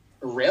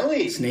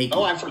 Really? Sneaky.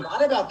 Oh, I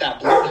forgot about that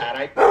blue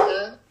hat.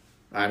 All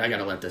right, I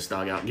gotta let this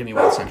dog out. Give me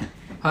 1 second.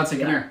 Hudson,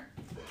 come here.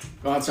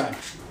 Go outside.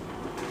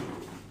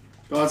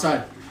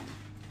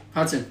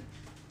 Hudson,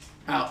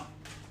 out.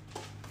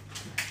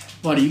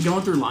 What, are you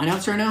going through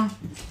lineouts right now?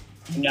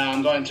 No,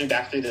 I'm going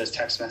back through those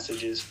text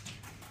messages.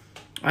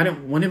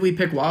 When did we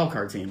pick wild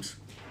card teams?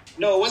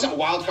 No, it wasn't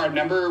wild card.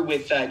 Remember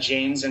with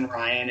James and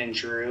Ryan and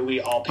Drew,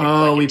 we all picked.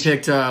 Oh, we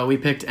picked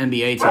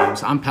NBA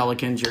teams. I'm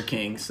Pelicans, you're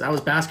Kings. That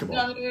was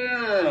basketball.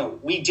 No.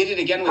 We did it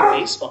again with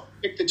baseball.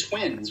 We picked the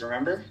Twins.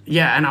 Remember?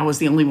 Yeah, and I was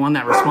the only one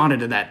that responded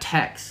to that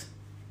text.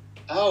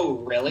 Oh,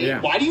 really? Yeah.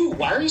 Why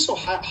are you so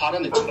hot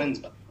on the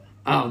Twins?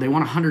 Oh, they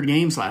won 100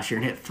 games last year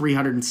and hit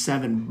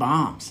 307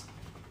 bombs.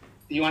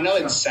 You want to know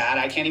it's sad?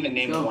 I can't even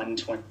name one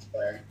Twins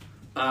player.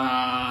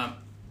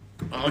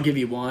 I'll give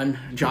you one.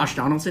 Josh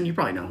Donaldson, you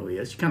probably know who he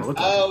is. You kind of look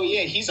like him. Oh,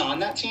 yeah, he's on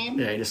that team?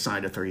 Yeah, he just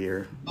signed a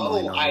 3-year.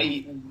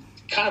 I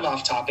kind of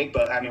off topic,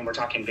 but we're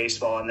talking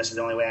baseball, and this is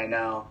the only way I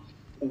know.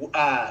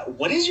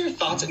 What is your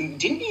thoughts?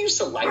 Didn't you used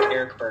to like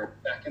Eric Burns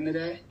back in the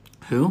day?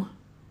 Who?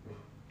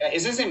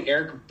 Is his name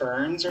Eric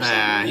Burns or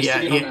something?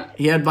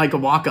 He had a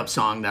walk-up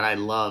song that I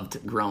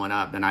loved growing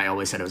up, and I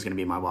always said it was going to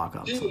be my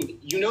walk-up song. Dude,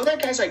 you know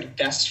that guy's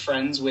best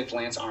friends with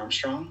Lance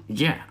Armstrong?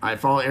 Yeah, I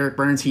follow Eric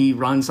Burns. He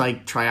runs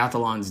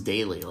triathlons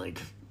daily,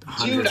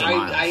 hundreds of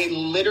miles.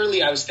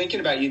 I was thinking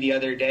about you the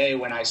other day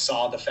when I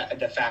saw the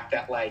fact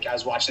that I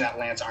was watching that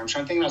Lance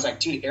Armstrong thing, and I was like,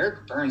 dude,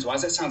 Eric Burns, why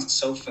does that sound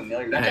so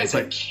familiar? That guy's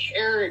a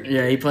character.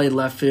 Yeah, he played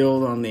left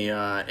field on the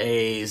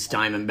A's,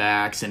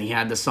 Diamondbacks, and he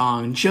had the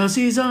song,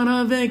 Josie's on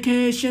a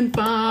vacation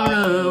far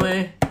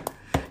away.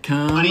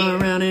 Come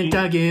around and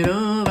talk it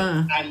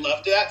over. I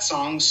loved that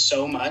song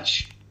so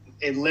much.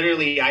 It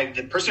literally,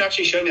 the person who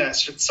actually showed me that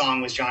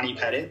song was Johnny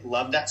Pettit.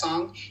 Loved that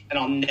song. And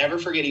I'll never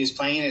forget, he was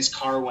playing in his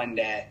car one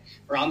day.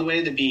 We're on the way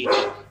to the beach.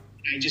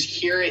 I just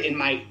hear it in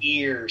my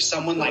ear.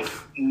 Someone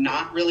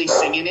not really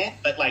singing it,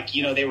 but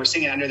they were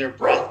singing under their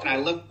breath. And I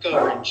look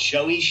over and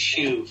Joey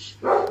Shoof,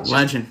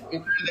 legend,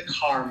 in the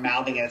car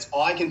mouthing it. It's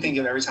all I can think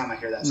of every time I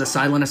hear that song. The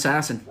Silent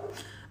Assassin.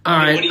 All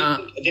right.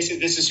 This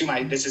is who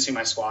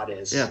my squad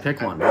is. Yeah, pick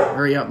one.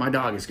 Hurry up, my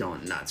dog is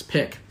going nuts.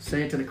 Pick.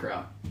 Say it to the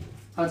crowd.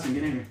 Hudson,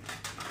 get in here.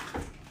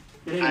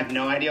 I have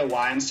no idea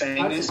why I'm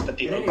saying this, but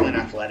the Oakland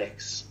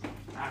Athletics.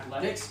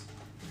 Athletics?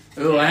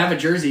 Oh, I have a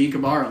jersey you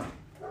can borrow.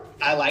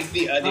 I like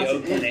the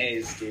Oakland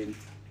A's, dude.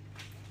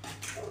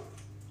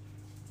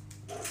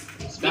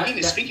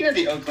 Speaking of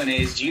the Oakland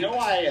A's, do you know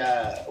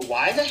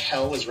why the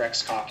hell was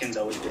Rex Hawkins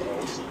always the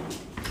A's?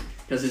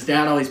 Because his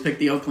dad always picked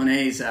the Oakland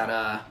A's at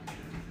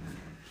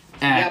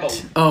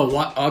but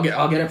I'll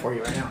get it for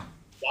you right now.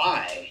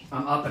 Why?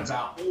 I'm up and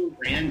about. So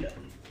random.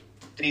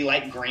 Did he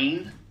like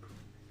green?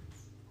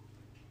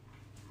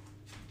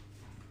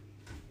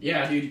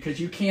 Yeah, dude, because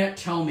you can't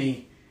tell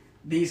me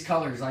these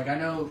colors. I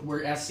know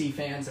we're SC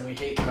fans and we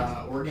hate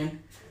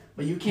Oregon,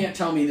 but you can't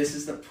tell me this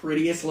is the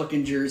prettiest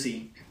looking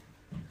jersey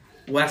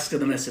west of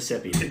the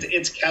Mississippi.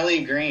 It's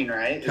Kelly green,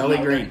 right? Kelly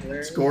green.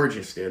 It's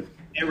gorgeous, dude.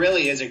 It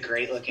really is a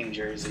great looking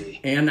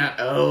jersey. And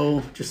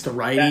just the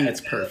writing,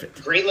 it's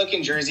perfect. Great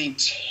looking jersey,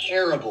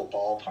 terrible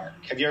ballpark.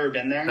 Have you ever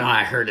been there? No,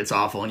 I heard it's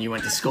awful, and you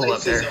went to school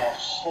up there. This is a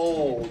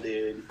hole,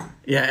 dude.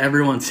 Yeah,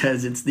 everyone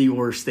says it's the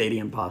worst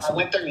stadium possible. I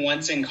went there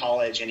once in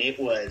college, and it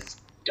was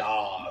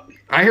dog.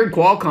 I heard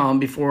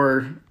Qualcomm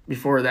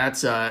before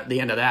that's the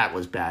end of that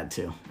was bad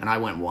too, and I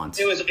went once.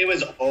 It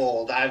was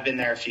old. I've been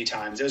there a few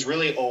times. It was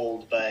really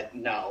old, but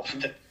no.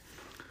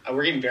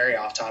 We're getting very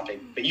off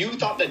topic. But you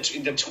thought the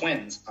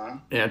Twins, huh?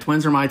 Yeah,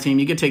 Twins are my team.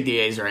 You could take the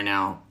A's right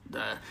now.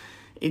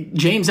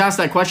 James asked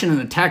that question in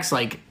the text.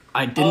 I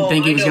didn't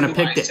think he was going to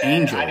pick the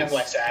Angels. I know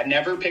what I said. I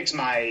never picked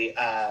my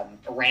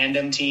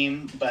random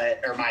team,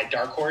 or my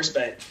dark horse.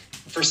 But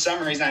for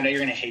some reason, I know you're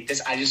going to hate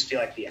this. I just feel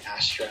like the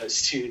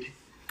Astros, dude.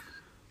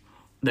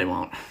 They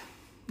won't.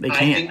 They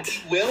can't. I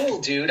think they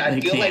will, dude. I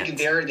feel like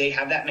they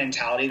have that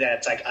mentality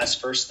that it's us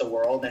versus the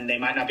world, and they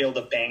might not be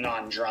able to bang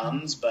on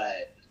drums,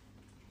 but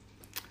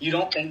You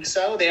don't think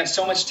so? They have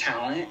so much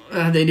talent.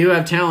 They do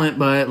have talent,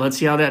 but let's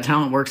see how that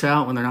talent works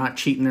out when they're not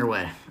cheating their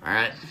way. All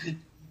right.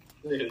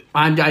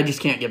 I just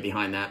can't get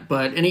behind that.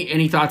 But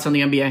any thoughts on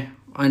the NBA?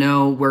 I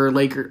know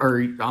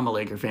I'm a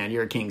Laker fan.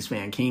 You're a Kings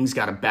fan. Kings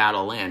got to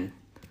battle in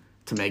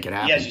to make it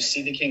happen. Yeah, did you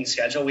see the Kings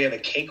schedule? We have a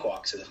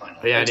cakewalk to the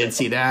final. Yeah, I did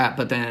see that,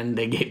 but then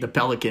they gave the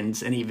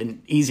Pelicans an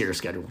even easier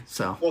schedule.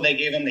 So well, they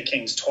gave them the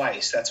Kings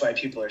twice. That's why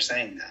people are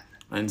saying that.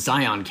 And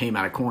Zion came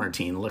out of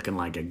quarantine looking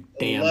like a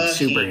damn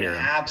superhero.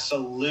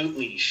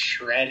 Absolutely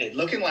shredded.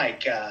 Looking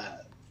like,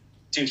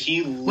 dude,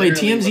 he literally... Wait,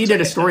 TMZ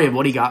did a story of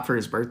what he got for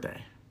his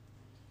birthday.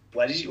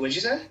 What'd you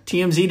say?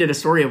 TMZ did a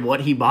story of what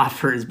he bought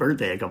for his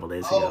birthday a couple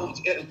days ago.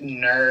 Oh,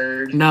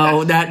 nerd.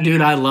 No, that dude,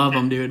 I love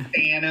him, dude.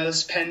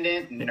 Thanos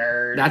pendant,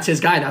 nerd. That's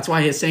his guy. That's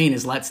why his saying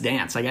is "Let's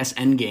dance." I guess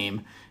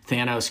Endgame,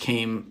 Thanos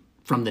came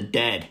from the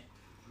dead.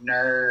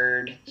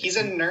 Nerd. He's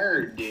a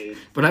nerd, dude.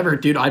 Whatever,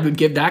 dude. I would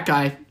give that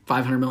guy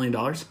 $500 million.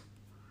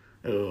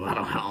 Oh, I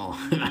don't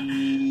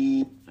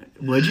know.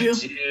 Would you?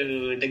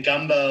 Dude, the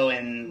gumbo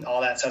and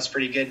all that stuff's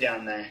pretty good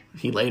down there.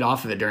 He laid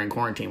off of it during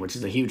quarantine, which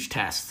is a huge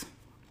test.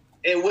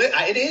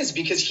 It is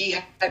because he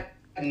had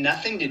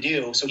nothing to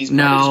do, so he's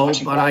no.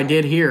 But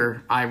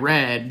I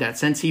read that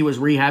since he was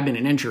rehabbing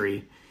an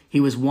injury, he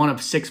was one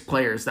of 6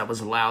 players that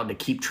was allowed to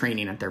keep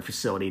training at their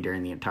facility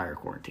during the entire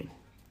quarantine.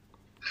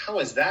 How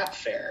is that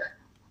fair?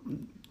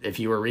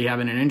 If you were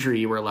rehabbing an injury,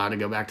 you were allowed to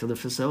go back to the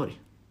facility.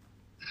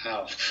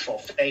 Oh,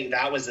 well,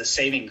 that was the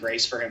saving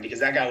grace for him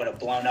because that guy would have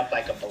blown up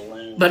like a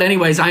balloon. But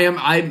anyways,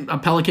 I'm a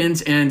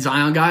Pelicans and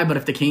Zion guy, but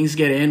if the Kings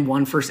get in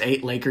 1 versus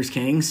 8 Lakers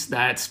Kings,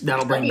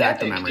 that'll bring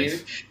back the memories.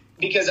 Dude.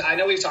 Because I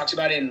know we've talked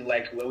about it in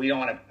like we don't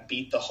want to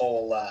beat the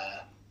whole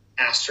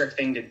asterisk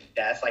thing to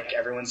death like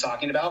everyone's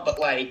talking about, but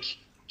like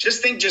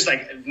just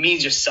like me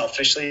just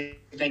selfishly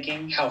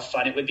thinking how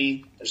fun it would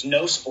be. There's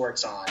no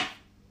sports on.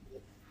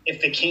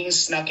 If the Kings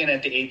snuck in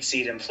at the 8th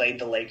seed and played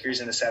the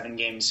Lakers in a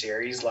 7-game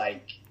series,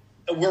 like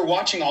we're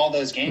watching all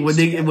those games.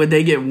 Would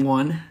they get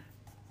 1?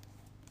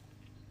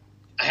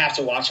 I have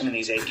to watch them in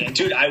these 8 games,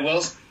 dude. I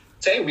will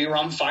say we were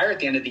on fire at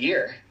the end of the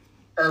year,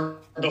 or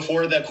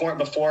before the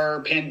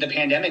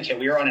pandemic hit.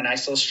 We were on a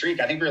nice little streak.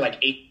 I think we were like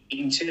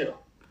 8-2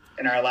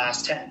 in our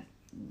last 10.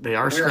 They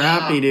are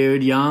scrappy,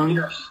 dude. Young.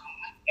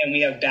 And we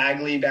have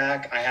Bagley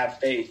back. I have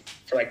faith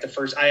for like the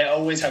first. I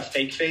always have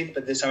fake faith,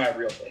 but this time I have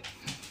real faith.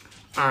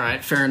 All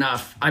right, fair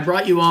enough. I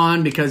brought you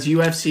on because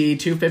UFC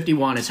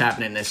 251 is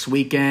happening this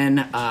weekend.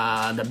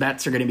 The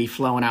bets are going to be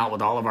flowing out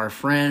with all of our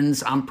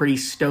friends. I'm pretty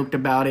stoked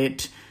about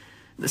it.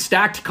 The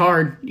stacked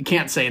card, you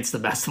can't say it's the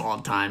best of all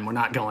time. We're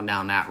not going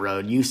down that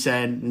road. You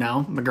said,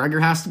 no, McGregor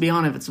has to be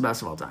on if it's the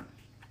best of all time.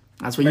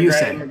 That's what you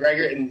said.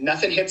 McGregor,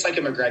 nothing hits like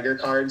a McGregor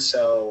card,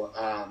 so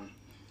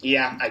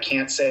yeah, I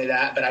can't say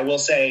that. But I will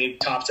say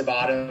top to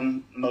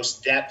bottom,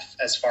 most depth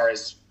as far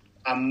as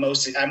I'm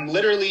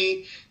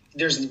literally...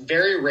 There's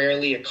very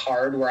rarely a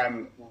card where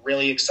I'm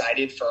really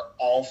excited for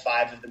all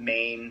 5 of the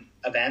main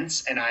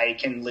events, and I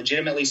can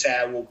legitimately say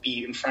I will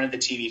be in front of the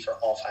TV for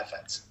all 5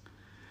 fights.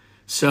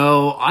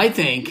 So I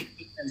think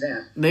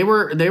they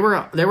were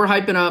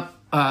hyping up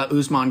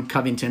Usman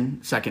Covington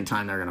second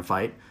time they're going to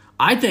fight.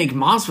 I think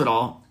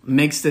Masvidal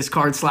makes this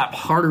card slap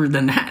harder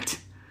than that.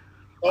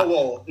 Oh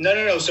well,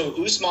 no. So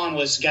Usman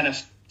was going to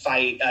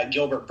fight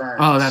Gilbert Burns.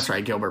 Oh, that's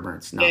right, Gilbert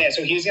Burns. No. Yeah,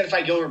 so he was going to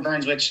fight Gilbert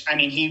Burns, which I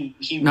mean he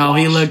no,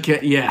 he looked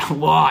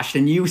washed,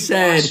 and you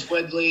said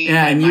Woodley,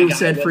 and you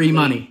said Woodley, free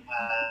money.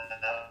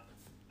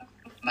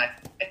 My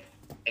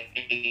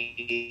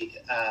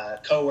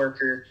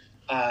coworker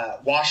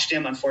washed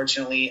him,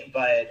 unfortunately,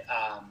 but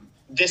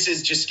this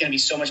is just going to be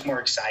so much more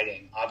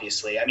exciting.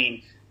 Obviously, I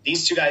mean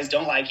these two guys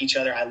don't like each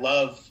other. I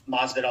love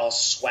Masvidal's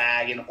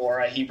swag and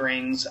aura he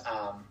brings.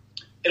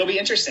 It'll be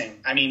interesting.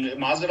 I mean,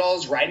 Masvidal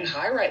is riding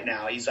high right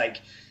now. He's like,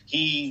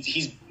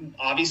 he's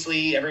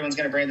obviously everyone's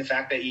going to bring the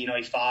fact that, he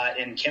fought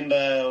in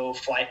Kimbo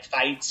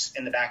fights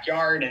in the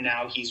backyard. And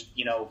now he's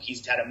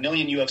had a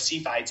million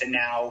UFC fights and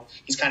now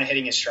he's kind of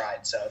hitting his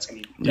stride. So it's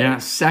going to be, yeah.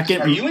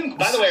 Second,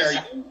 by the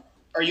way,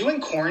 are you in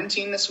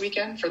quarantine this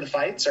weekend for the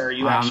fights or are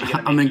you actually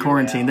I'm in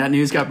quarantine. That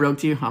news got broke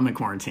to you. I'm in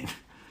quarantine.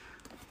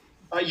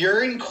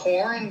 You're in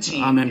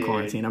quarantine. I'm in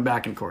quarantine. I'm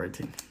back in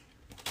quarantine.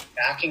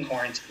 Back in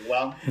quarantine.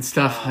 Well, it's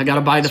tough. I got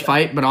to buy the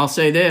fight, but I'll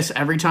say this.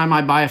 Every time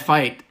I buy a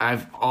fight,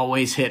 I've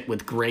always hit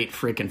with great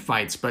freaking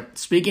fights. But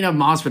speaking of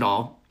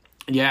Masvidal,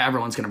 yeah,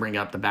 everyone's going to bring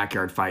up the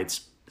backyard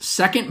fights.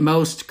 Second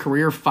most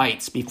career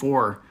fights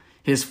before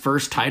his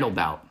first title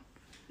bout.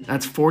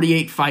 That's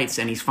 48 fights,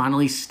 and he's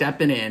finally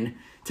stepping in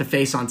to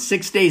face on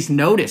 6 days'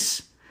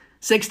 notice.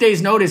 6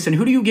 days' notice, and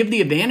who do you give the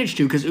advantage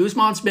to? Because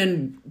Usman's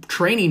been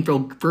training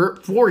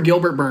for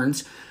Gilbert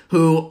Burns,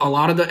 who a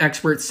lot of the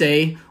experts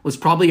say was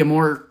probably a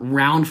more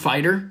round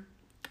fighter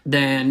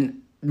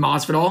than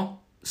Masvidal.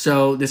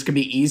 So this could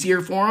be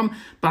easier for him.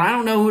 But I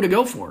don't know who to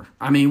go for.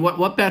 I mean,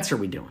 what bets are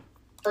we doing?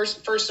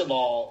 First of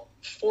all,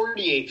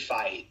 48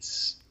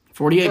 fights.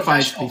 48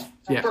 fights.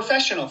 Yeah.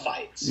 Professional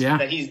fights. Yeah.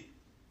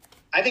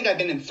 I think I've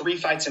been in 3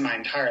 fights in my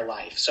entire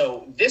life.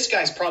 So this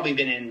guy's probably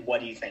been in, what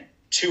do you think,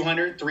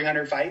 200,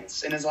 300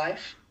 fights in his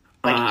life?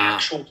 Like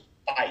actual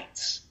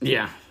fights.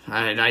 Yeah,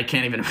 I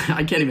can't even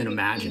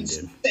imagine,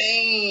 dude.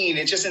 Insane.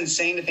 It's just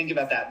insane to think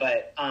about that.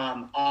 But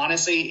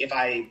honestly,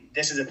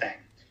 this is a thing.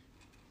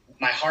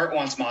 My heart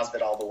wants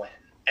Masvidal to win.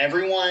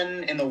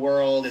 Everyone in the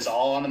world is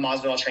all on the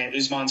Masvidal train.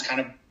 Usman's kind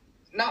of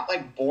not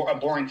like a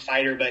boring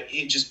fighter, but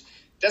it just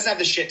doesn't have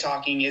the shit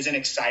talking, isn't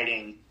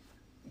exciting.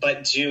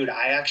 But dude,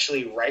 I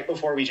actually, right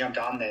before we jumped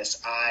on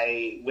this,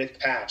 with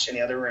Patch in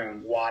the other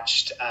room,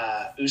 watched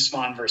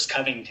Usman versus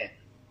Covington,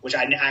 which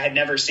I had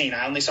never seen.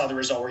 I only saw the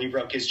result where he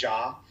broke his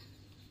jaw.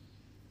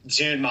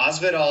 Dude,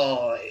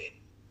 Masvidal,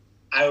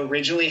 I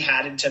originally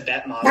had to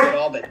bet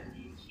Masvidal, but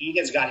he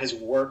has got his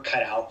work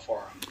cut out for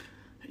him.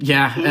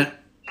 Yeah.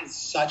 He's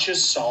such a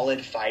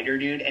solid fighter,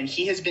 dude, and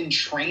he has been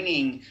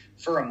training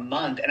for a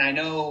month. And I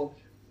know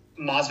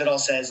Masvidal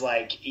says,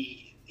 like,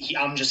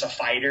 I'm just a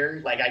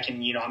fighter. Like,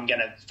 I'm going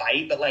to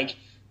fight. But, like,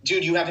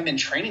 dude, you haven't been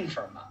training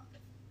for a month.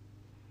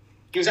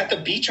 He was at the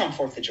beach on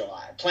 4th of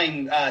July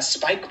playing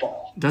spike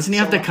ball. Doesn't he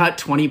have to cut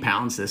 20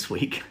 pounds this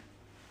week?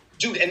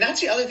 Dude, and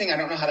that's the other thing. I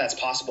don't know how that's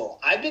possible.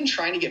 I've been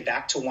trying to get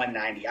back to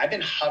 190. I've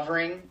been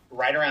hovering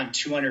right around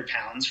 200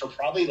 pounds for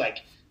probably, like,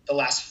 the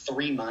last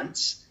 3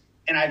 months.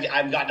 And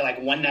I've got to like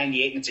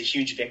 198, and it's a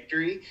huge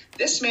victory.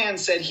 This man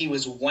said he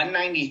was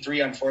 193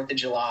 on 4th of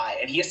July,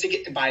 and he has to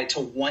get to buy it to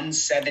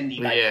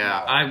 170.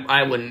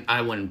 I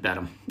wouldn't bet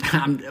him.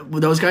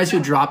 Those guys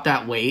who dropped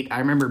that weight, I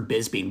remember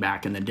Bisping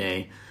back in the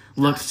day,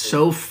 looked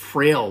so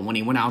frail when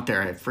he went out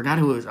there. I forgot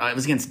who it was. It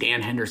was against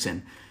Dan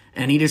Henderson,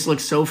 and he just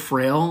looked so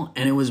frail,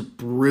 and it was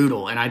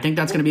brutal. And I think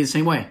that's going to be the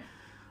same way.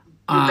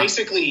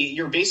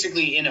 You're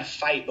basically in a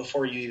fight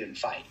before you even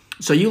fight.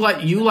 So you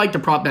like the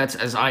prop bets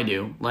as I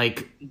do,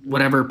 like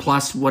whatever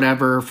plus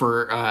whatever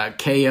for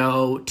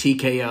KO,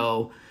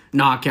 TKO,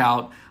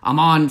 knockout. I'm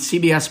on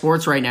CBS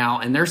Sports right now,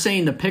 and they're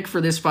saying the pick for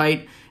this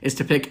fight is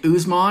to pick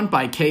Usman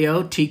by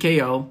KO,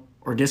 TKO,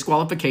 or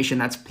disqualification.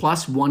 That's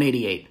plus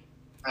 188.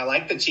 I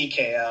like the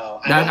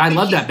TKO. I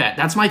love that bet.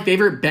 That's my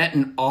favorite bet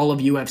in all of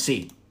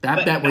UFC.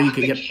 That bet where you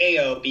could get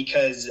KO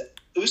because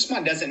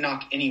Usman doesn't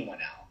knock anyone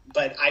out,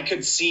 but I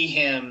could see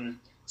him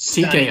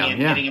TKO,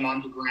 getting him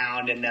on the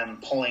ground and them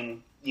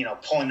pulling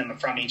them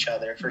from each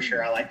other for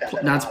sure. I like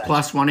that. That's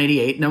plus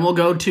 188. And then we'll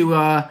go to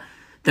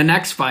the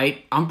next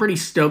fight. I'm pretty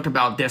stoked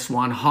about this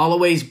one.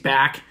 Holloway's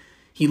back.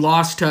 He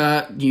lost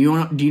to. Do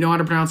you know how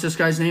to pronounce this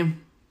guy's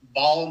name?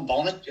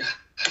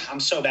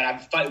 I'm so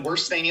bad. But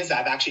worst thing is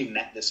I've actually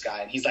met this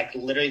guy, and he's like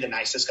literally the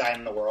nicest guy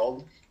in the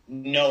world.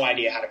 No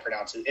idea how to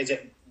pronounce it. Is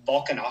it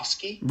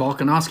Volkanovski?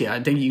 Volkanovski.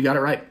 I think you got it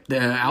right.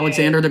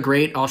 Alexander the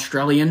Great,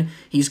 Australian.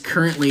 He's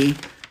currently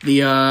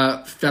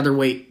the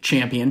featherweight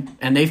champion,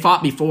 and they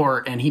fought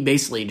before, and he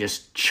basically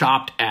just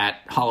chopped at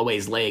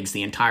Holloway's legs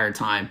the entire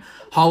time.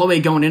 Holloway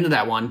going into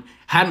that one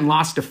hadn't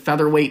lost a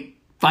featherweight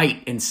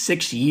fight in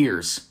 6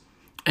 years.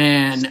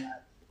 And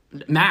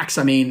Max,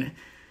 I mean,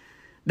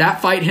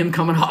 that fight, him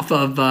coming off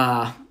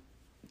of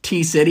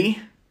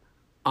T-City,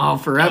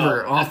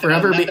 forever.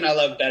 Nothing I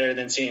love better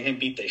than seeing him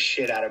beat the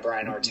shit out of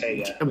Brian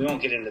Ortega. We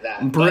won't get into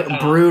that.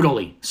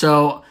 Brutally.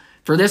 So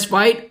for this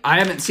fight, I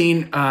haven't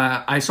seen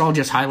I saw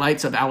just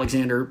highlights of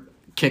Alexander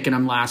kicking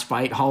him last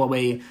fight.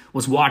 Holloway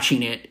was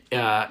watching it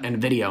in a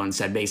video and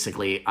said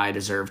basically, I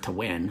deserve to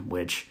win,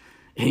 which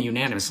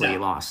unanimously he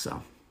lost.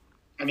 So,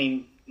 I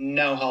mean,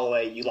 no,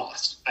 Holloway, you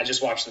lost. I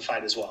just watched the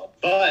fight as well.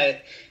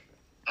 But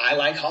I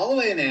like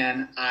Holloway,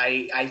 man.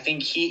 I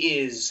think he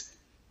is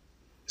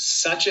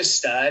such a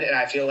stud, and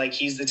I feel like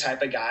he's the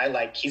type of guy,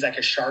 like he's like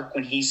a shark.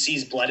 When he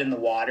sees blood in the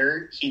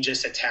water, he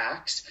just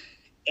attacks.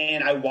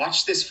 And I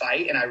watched this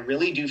fight, and I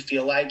really do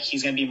feel like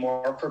he's going to be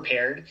more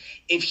prepared.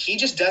 If he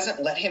just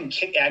doesn't let him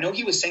kick, I know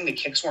he was saying the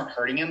kicks weren't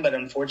hurting him, but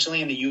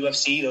unfortunately in the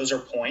UFC, those are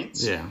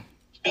points. Yeah.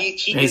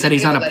 He said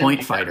he's not a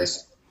point fighter.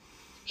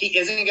 He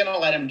isn't going to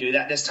let him do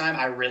that this time.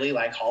 I really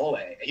like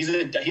Holloway. He's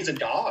a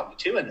dog,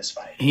 too, in this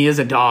fight. He is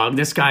a dog.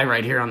 This guy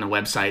right here on the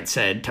website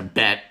said to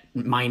bet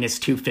minus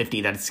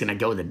 250 that it's going to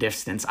go the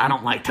distance. I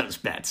don't like those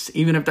bets.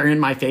 Even if they're in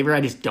my favor, I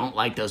just don't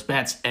like those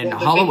bets. And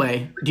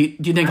Holloway, do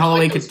you think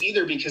Holloway could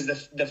either? Because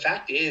the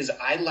fact is,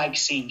 I like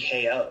seeing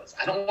KOs.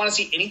 I don't want to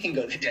see anything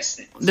go the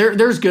distance.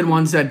 There's good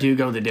ones that do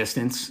go the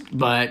distance,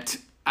 but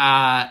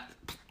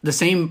the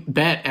same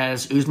bet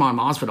as Usman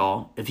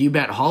Masvidal, if you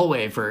bet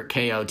Holloway for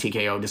KO,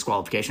 TKO,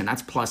 disqualification,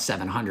 that's plus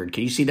 700.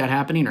 Can you see that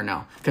happening or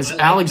no? Because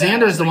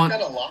Alexander's the one. I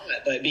like that a lot,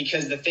 but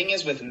because the thing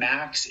is with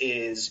Max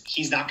is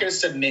he's not going to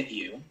submit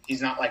you.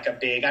 He's not like a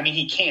big. I mean,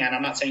 he can.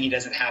 I'm not saying he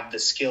doesn't have the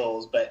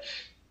skills, but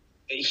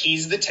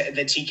he's the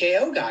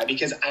TKO guy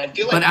because I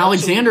feel like. But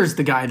Alexander's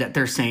the guy that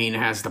they're saying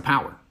has the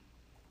power.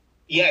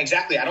 Yeah,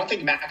 exactly. I don't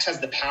think Max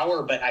has the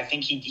power, but I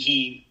think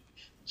he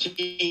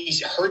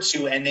hurts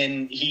you, and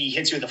then he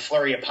hits you with a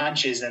flurry of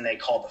punches, and they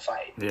call the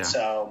fight. Yeah.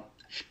 So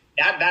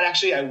that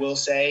actually, I will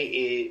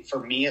say, for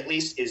me at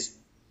least, is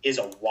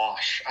a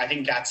wash. I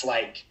think that's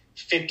like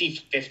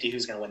 50-50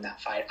 who's going to win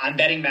that fight. I'm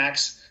betting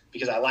Max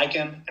because I like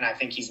him, and I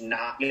think he's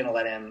not going to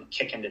let him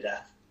kick him to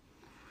death.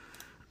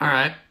 All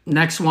right,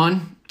 next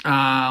one.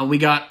 We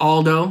got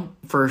Aldo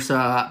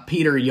versus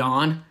Peter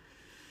Yan.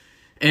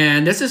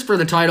 And this is for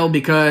the title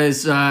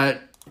because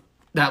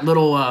that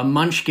little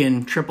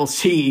Munchkin Triple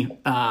C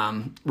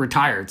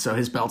retired, so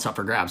his belt's up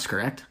for grabs,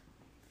 correct?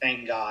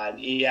 Thank God.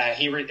 Yeah,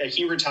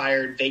 he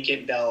retired,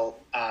 vacant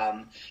belt.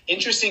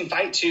 Interesting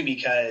fight, too,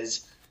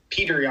 because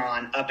Peter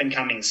Yan,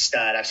 up-and-coming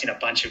stud. I've seen a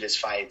bunch of his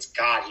fights.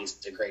 God,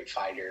 he's a great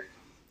fighter.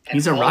 And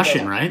he's a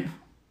Russian, right?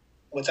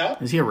 What's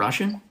up? Is he a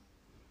Russian?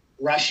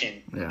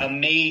 Russian. Yeah.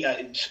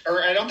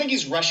 Or I don't think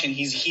he's Russian.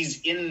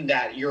 He's in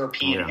that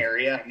European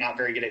area. I'm not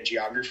very good at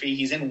geography.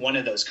 He's in one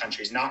of those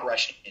countries, not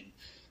Russian.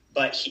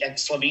 But at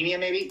Slovenia,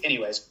 maybe?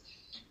 Anyways.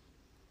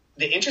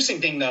 The interesting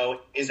thing,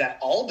 though, is that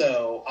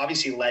Aldo,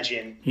 obviously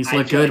legend. He's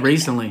looked good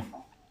recently.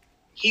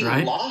 He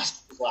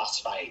lost his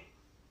last fight.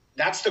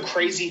 That's the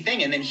crazy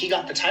thing. And then he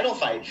got the title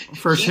fight.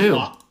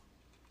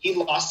 He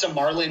lost to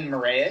Marlon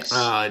Moraes.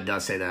 It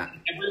does say that.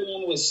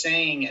 Everyone was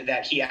saying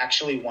that he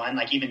actually won.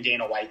 Like, even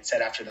Dana White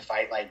said after the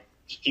fight, like,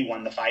 he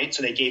won the fight.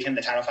 So they gave him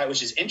the title fight,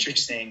 which is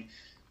interesting.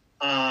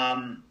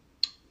 I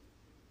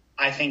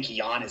think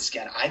Jan is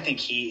going to – I think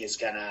he is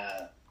going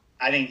to –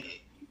 I think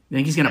 – You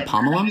think he's going to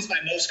pummel him? My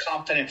most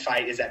confident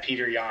fight is that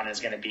Peter Yan is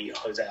going to beat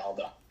Jose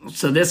Aldo.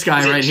 So this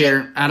guy right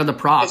here, out of the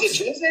props. Is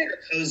it Jose or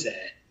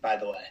Jose, by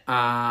the way?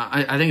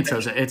 I think it's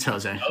Jose. It's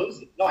Jose.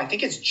 No, I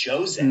think it's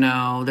Jose.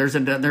 No, there's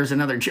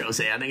another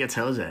Jose. I think it's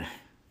Jose.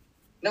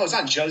 No, it's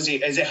not Jose.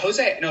 Is it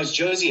Jose? No, it's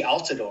Josie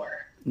Altador.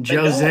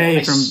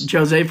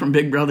 Jose from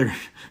Big Brother.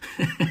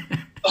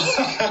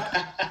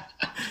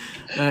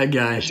 That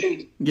guy.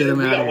 Get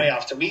him out of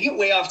here. We get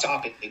way off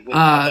topic.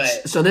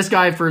 So this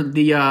guy for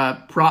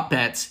the prop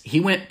bets, he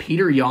went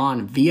Peter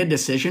Yan via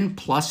decision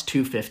plus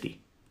 250.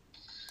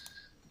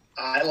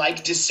 I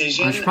like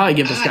decision. I should probably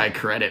give this guy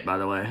credit, by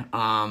the way.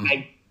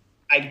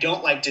 I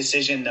don't like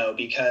decision, though,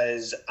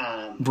 because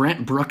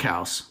Brent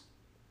Brookhouse.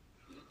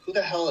 Who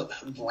the hell?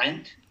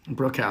 Brent?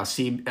 Brookhouse,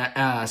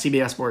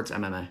 CBS Sports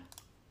MMA.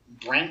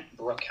 Brent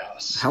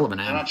Brookhouse. Hell of a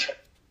name.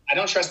 I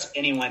don't trust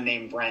anyone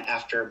named Brent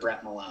after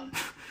Brett Malone.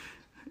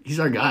 He's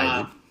our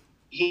guy, dude.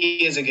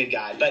 He is a good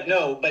guy. But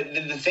no,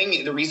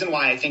 the reason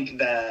why I think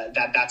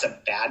that's a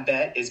bad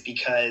bet is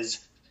because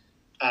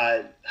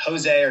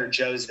Jose or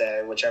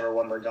Jose, whichever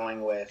one we're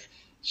going with,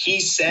 he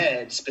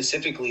said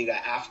specifically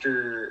that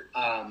after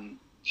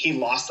he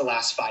lost the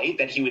last fight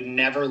that he would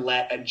never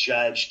let a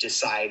judge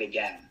decide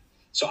again.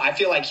 So I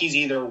feel like he's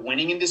either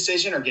winning in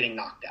decision or getting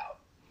knocked out,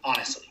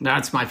 honestly.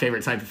 That's my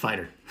favorite type of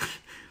fighter.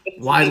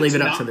 Why leave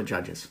it up to the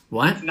judges?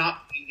 What?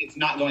 It's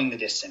not going the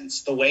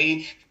distance. The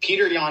way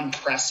Peter Yan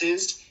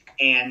presses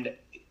and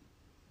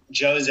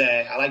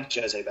Jose, I like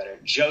Jose better.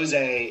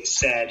 Jose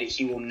said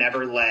he will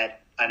never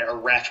let a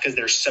ref, because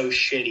they're so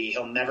shitty,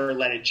 he'll never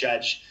let a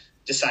judge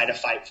decide a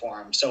fight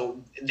for him.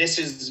 So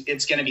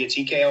it's going to be a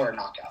TKO or a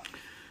knockout.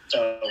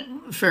 So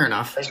fair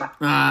enough.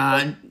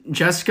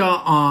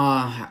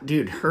 Jessica,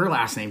 dude, her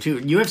last name too.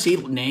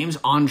 UFC names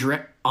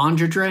Andre,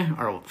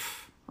 or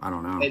I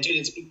don't know.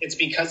 Dude, it's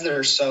because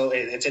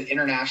it's an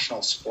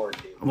international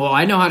sport, dude. Well,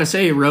 I know how to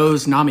say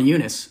Rose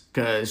Namajunas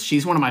because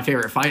she's one of my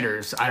favorite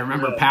fighters. I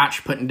remember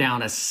Patch putting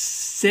down a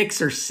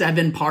 6 or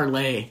 7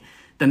 parlay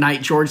the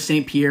night George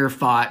St. Pierre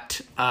fought.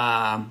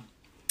 Damn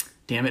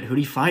it, who'd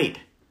he fight?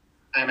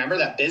 I remember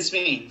that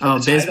Bisping.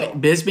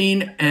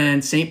 Bisping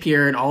and St.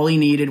 Pierre, and all he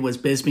needed was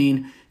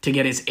Bisping to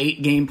get his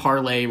 8-game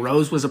parlay.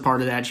 Rose was a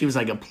part of that. She was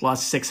like a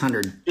plus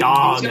 600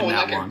 dog in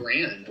that one. $1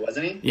 grand,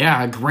 wasn't he?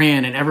 Yeah, $1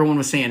 grand, and everyone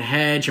was saying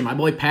hedge. And my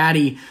boy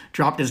Patty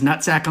dropped his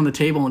nutsack on the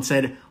table and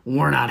said,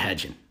 "We're not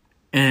hedging."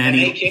 And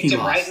they kicked him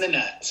right in the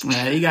nuts.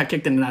 Yeah, he got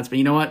kicked in the nuts. But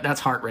you know what? That's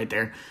heart right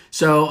there.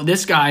 So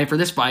this guy for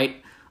this fight,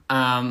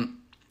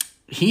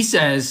 he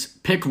says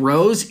pick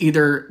Rose,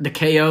 either the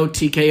KO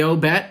TKO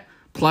bet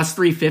plus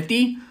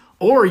 350,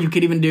 or you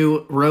could even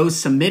do Rose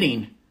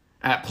submitting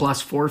at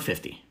plus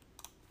 450.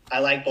 I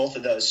like both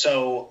of those.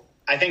 So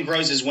I think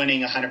Rose is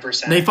winning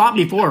 100%. They fought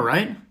before,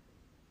 right?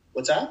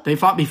 What's that? They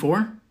fought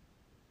before?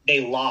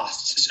 They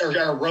lost.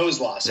 Or Rose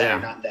lost.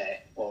 Sorry, not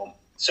they. Well,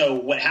 so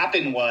what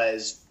happened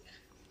was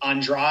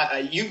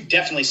Andrade, you've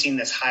definitely seen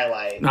this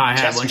highlight. No, I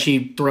have, when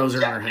she throws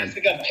her on her head.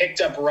 Jessica picked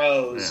up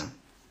Rose,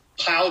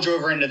 pile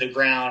drove her into the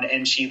ground,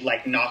 and she,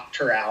 like, knocked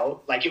her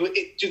out. Like,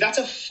 dude, that's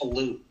a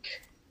fluke.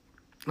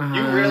 You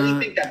really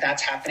think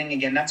that's happening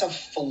again? That's a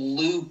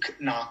fluke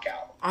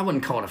knockout. I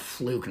wouldn't call it a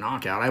fluke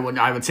knockout.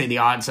 I would say the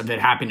odds of it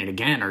happening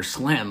again are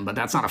slim, but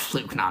that's not a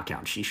fluke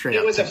knockout. She straight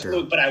up. It was a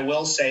fluke, but I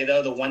will say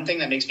though, the one thing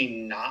that makes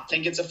me not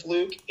think it's a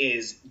fluke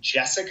is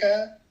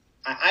Jessica.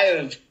 I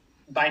have,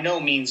 by no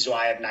means do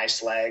I have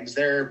nice legs.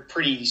 They're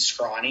pretty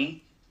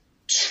scrawny.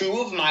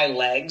 2 of my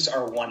legs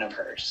are one of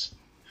hers.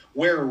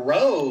 Where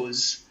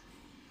Rose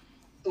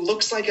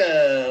looks like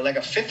a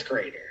 5th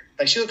grader.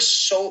 Like she looks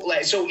so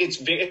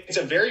it's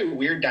a very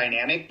weird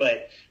dynamic,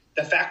 but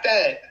the fact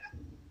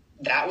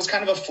that was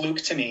kind of a fluke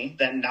to me,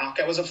 that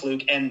knockout was a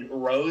fluke, and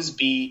Rose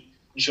beat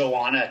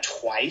Joanna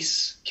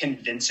twice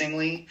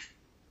convincingly.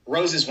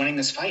 Rose is winning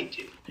this fight,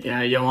 dude.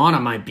 Yeah, Joanna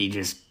might be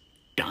just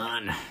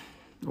done,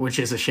 which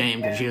is a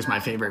shame because she was my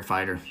favorite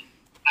fighter.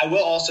 I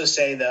will also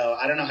say, though,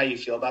 I don't know how you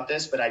feel about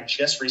this, but I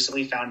just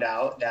recently found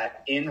out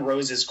that in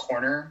Rose's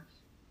corner,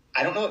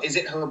 I don't know, is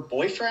it her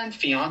boyfriend,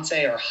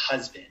 fiance, or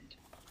husband?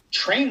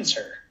 trains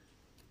her,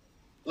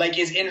 like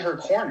is in her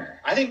corner.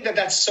 I think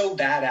that's so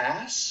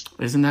badass.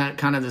 Isn't that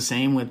kind of the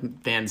same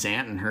with Van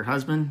Zant and her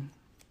husband?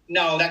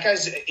 No, that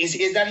guy's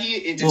is that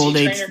he? Does well,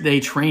 he train her? they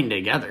train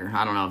together.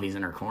 I don't know if he's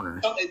in her corner.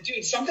 Oh,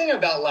 dude, something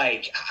about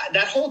like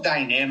that whole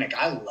dynamic.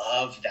 I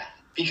love that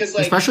because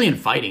like especially in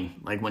fighting,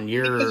 like when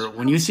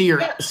you see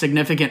your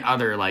significant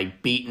other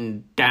like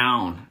beaten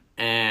down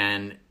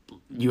and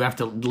you have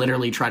to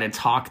literally try to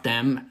talk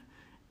them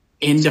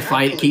into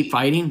keep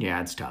fighting. Yeah,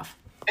 it's tough.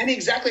 And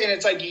exactly, and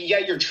it's like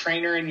your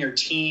trainer and your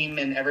team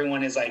and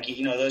everyone is like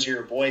those are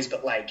your boys,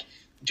 but like.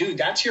 Dude,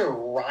 that's your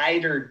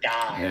ride or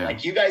die. Yeah.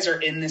 Like you guys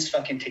are in this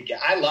fucking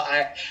together.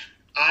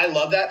 I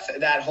love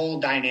that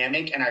whole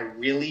dynamic, and I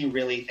really,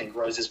 really think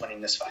Rose is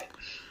winning this fight.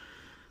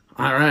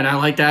 All right, I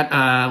like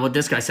that. What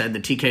this guy said,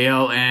 the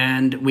TKO,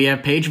 and we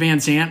have Paige Van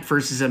Zant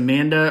versus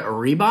Amanda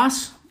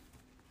Ribas.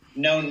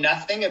 Know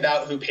nothing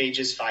about who Paige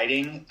is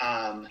fighting.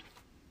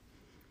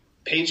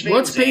 Paige Van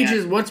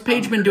Zant. What's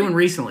Paige been doing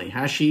recently?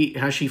 Has she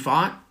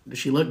fought? Does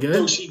she look good?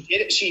 So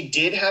she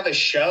did have a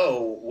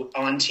show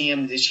on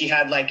TMZ. She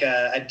had like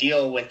a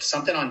deal with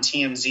something on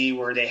TMZ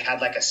where they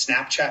had like a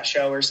Snapchat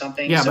show or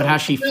something. Yeah, but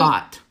has she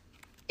fought?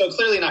 So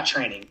clearly not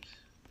training.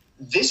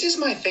 This is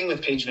my thing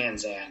with Paige Van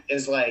Zant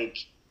is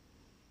like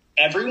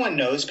everyone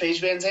knows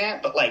Paige Van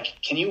Zant, but like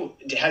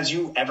has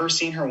you ever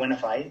seen her win a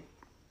fight?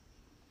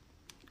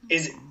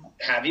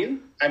 Have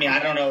you? I mean, I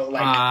don't know.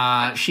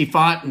 Like she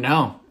fought?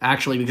 No,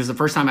 actually, because the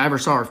first time I ever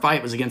saw her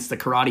fight was against the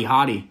Karate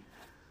Hottie.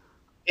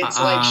 It's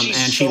like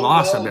she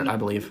lost, I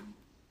believe.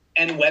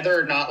 And whether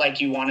or not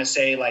like you want to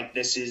say like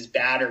this is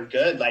bad or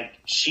good, like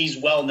she's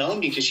well known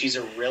because she's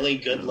a really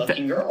good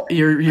looking girl.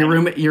 Your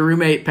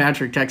roommate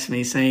Patrick texted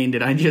me saying,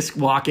 "Did I just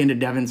walk into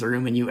Devin's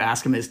room and you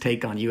ask him his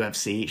take on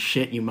UFC?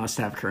 Shit, you must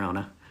have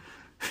corona."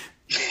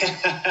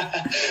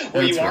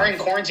 Well, you are in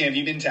quarantine. Have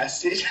you been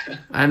tested?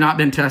 I have not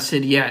been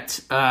tested yet.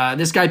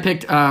 This guy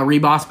picked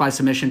Ribas by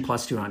submission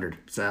plus 200,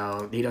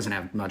 so he doesn't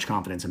have much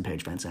confidence in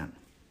Paige Van Zant.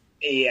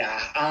 Yeah.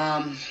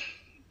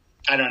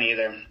 I don't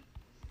either.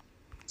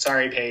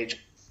 Sorry, Paige.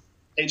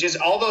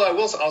 Although I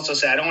will also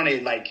say I don't want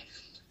to like,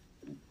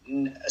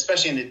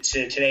 especially in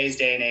today's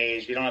day and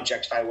age, we don't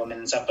objectify women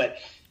and stuff. But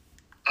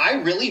I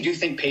really do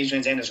think Paige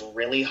Van Zant is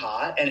really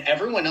hot, and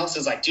everyone else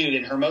is like, dude,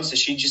 in Hermosa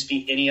she'd just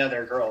be any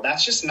other girl.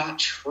 That's just not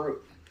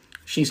true.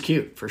 She's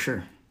cute for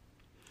sure.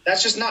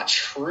 That's just not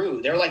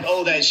true. They're like,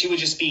 oh, that she would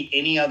just be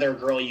any other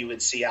girl you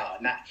would see out.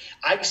 And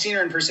I've seen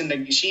her in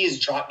person. She is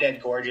drop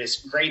dead gorgeous,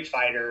 great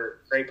fighter,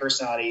 great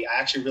personality. I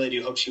actually really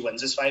do hope she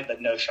wins this fight,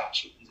 but no shot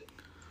she wins it.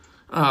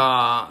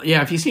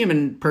 Yeah, if you see him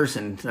in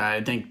person,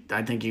 I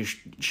think you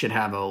should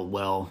have a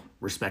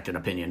well-respected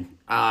opinion.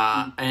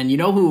 And you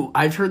know who?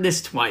 I've heard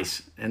this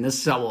twice, and this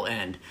is how we'll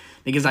end,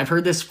 because I've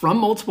heard this from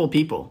multiple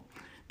people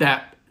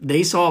that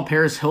they saw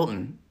Paris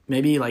Hilton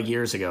maybe like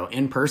years ago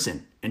in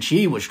person, and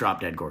she was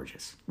drop dead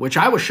gorgeous, which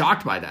I was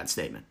shocked by that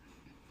statement.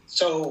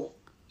 So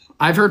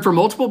I've heard from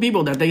multiple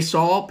people that they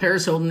saw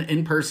Paris Hilton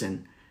in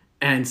person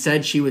and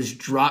said she was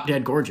drop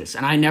dead gorgeous.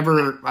 And I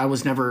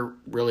was never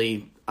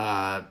really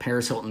a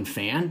Paris Hilton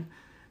fan,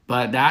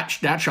 but that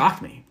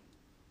shocked me.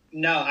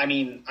 No, I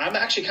mean, I'm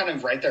actually kind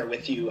of right there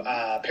with you.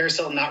 Paris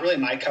Hilton, not really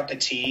my cup of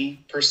tea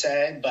per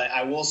se, but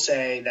I will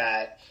say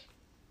that,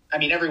 I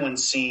mean,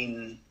 everyone's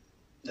seen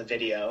the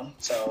video,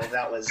 so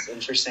that was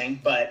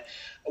interesting. But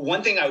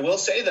one thing I will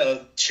say,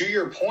 though, to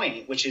your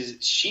point, which is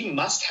she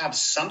must have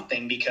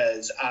something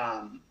because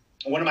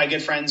one of my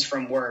good friends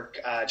from work,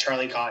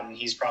 Charlie Cotton,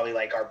 he's probably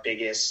like our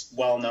biggest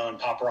well-known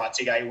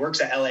paparazzi guy. He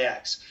works at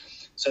LAX.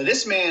 So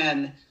this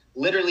man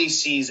literally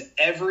sees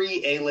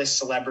every A-list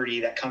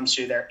celebrity that comes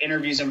through there,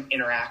 interviews him,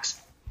 interacts,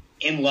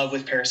 in love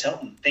with Paris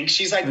Hilton. Thinks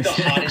she's like the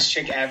hottest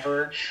chick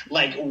ever.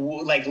 Like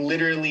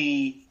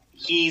literally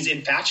he's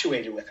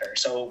infatuated with her.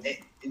 So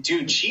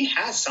dude, she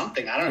has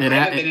something. I don't know.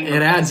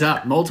 It adds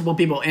up. Multiple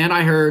people. And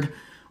I heard,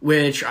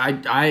 which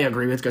I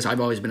agree with because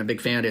I've always been a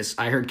big fan, is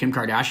I heard Kim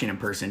Kardashian in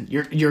person.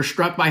 You're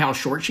struck by how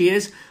short she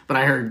is, but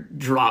I heard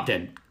drop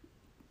dead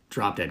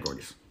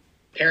gorgeous.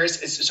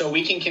 Paris, so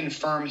we can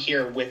confirm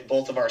here with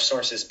both of our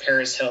sources,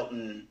 Paris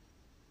Hilton.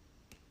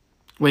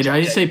 Wait, did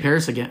I just say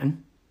Paris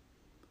again?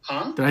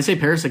 Huh? Did I say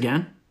Paris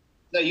again?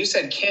 No, you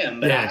said Kim,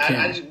 but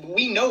yeah, Kim.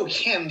 We know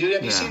Kim, dude.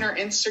 Have you seen her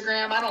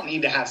Instagram? I don't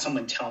need to have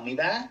someone tell me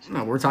that.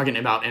 No, we're talking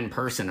about in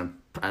person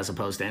as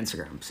opposed to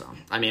Instagram. So,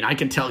 I mean, I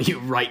can tell you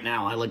right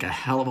now, I look a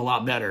hell of a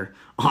lot better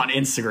on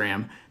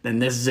Instagram than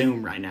this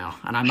Zoom right now.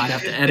 And I might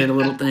have to edit a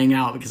little thing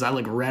out because I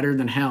look redder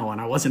than hell and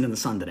I wasn't in the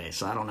sun today,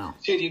 so I don't know.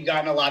 Dude, you've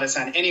gotten a lot of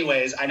sun.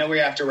 Anyways, I know we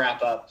have to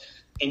wrap up.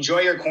 Enjoy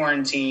your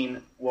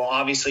quarantine. We'll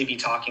obviously be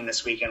talking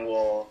this weekend.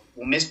 We'll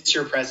miss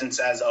your presence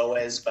as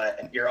always,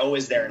 but you're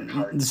always there in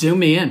heart. Zoom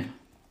me in.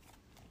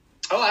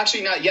 Oh,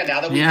 actually, not yet. Now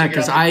that we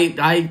because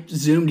I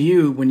Zoomed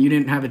you when you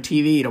didn't have a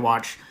TV to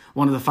watch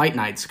one of the fight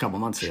nights a couple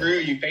months ago. True,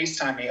 you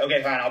FaceTime me.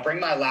 Okay, fine. I'll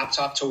bring my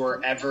laptop to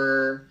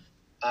wherever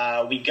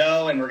we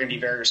go, and we're going to be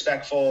very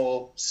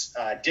respectful,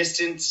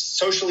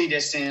 socially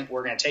distant.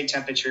 We're going to take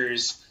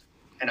temperatures,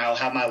 and I'll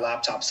have my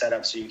laptop set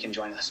up so you can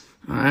join us.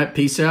 All right,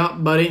 peace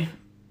out, buddy.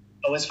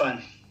 Always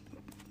fun.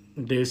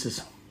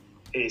 Deuces.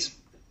 Peace.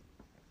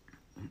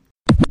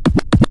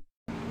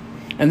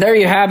 And there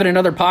you have it,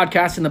 another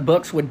podcast in the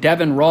books with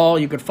Devin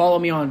Rawl. You could follow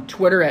me on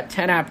Twitter at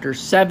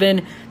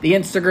 10after7, the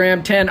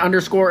Instagram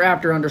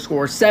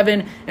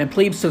 10_after_7, and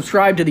please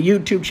subscribe to the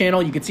YouTube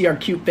channel. You can see our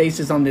cute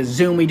faces on this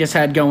Zoom we just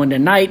had going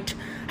tonight.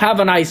 Have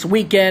a nice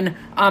weekend.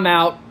 I'm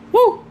out.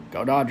 Woo!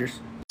 Go Dodgers.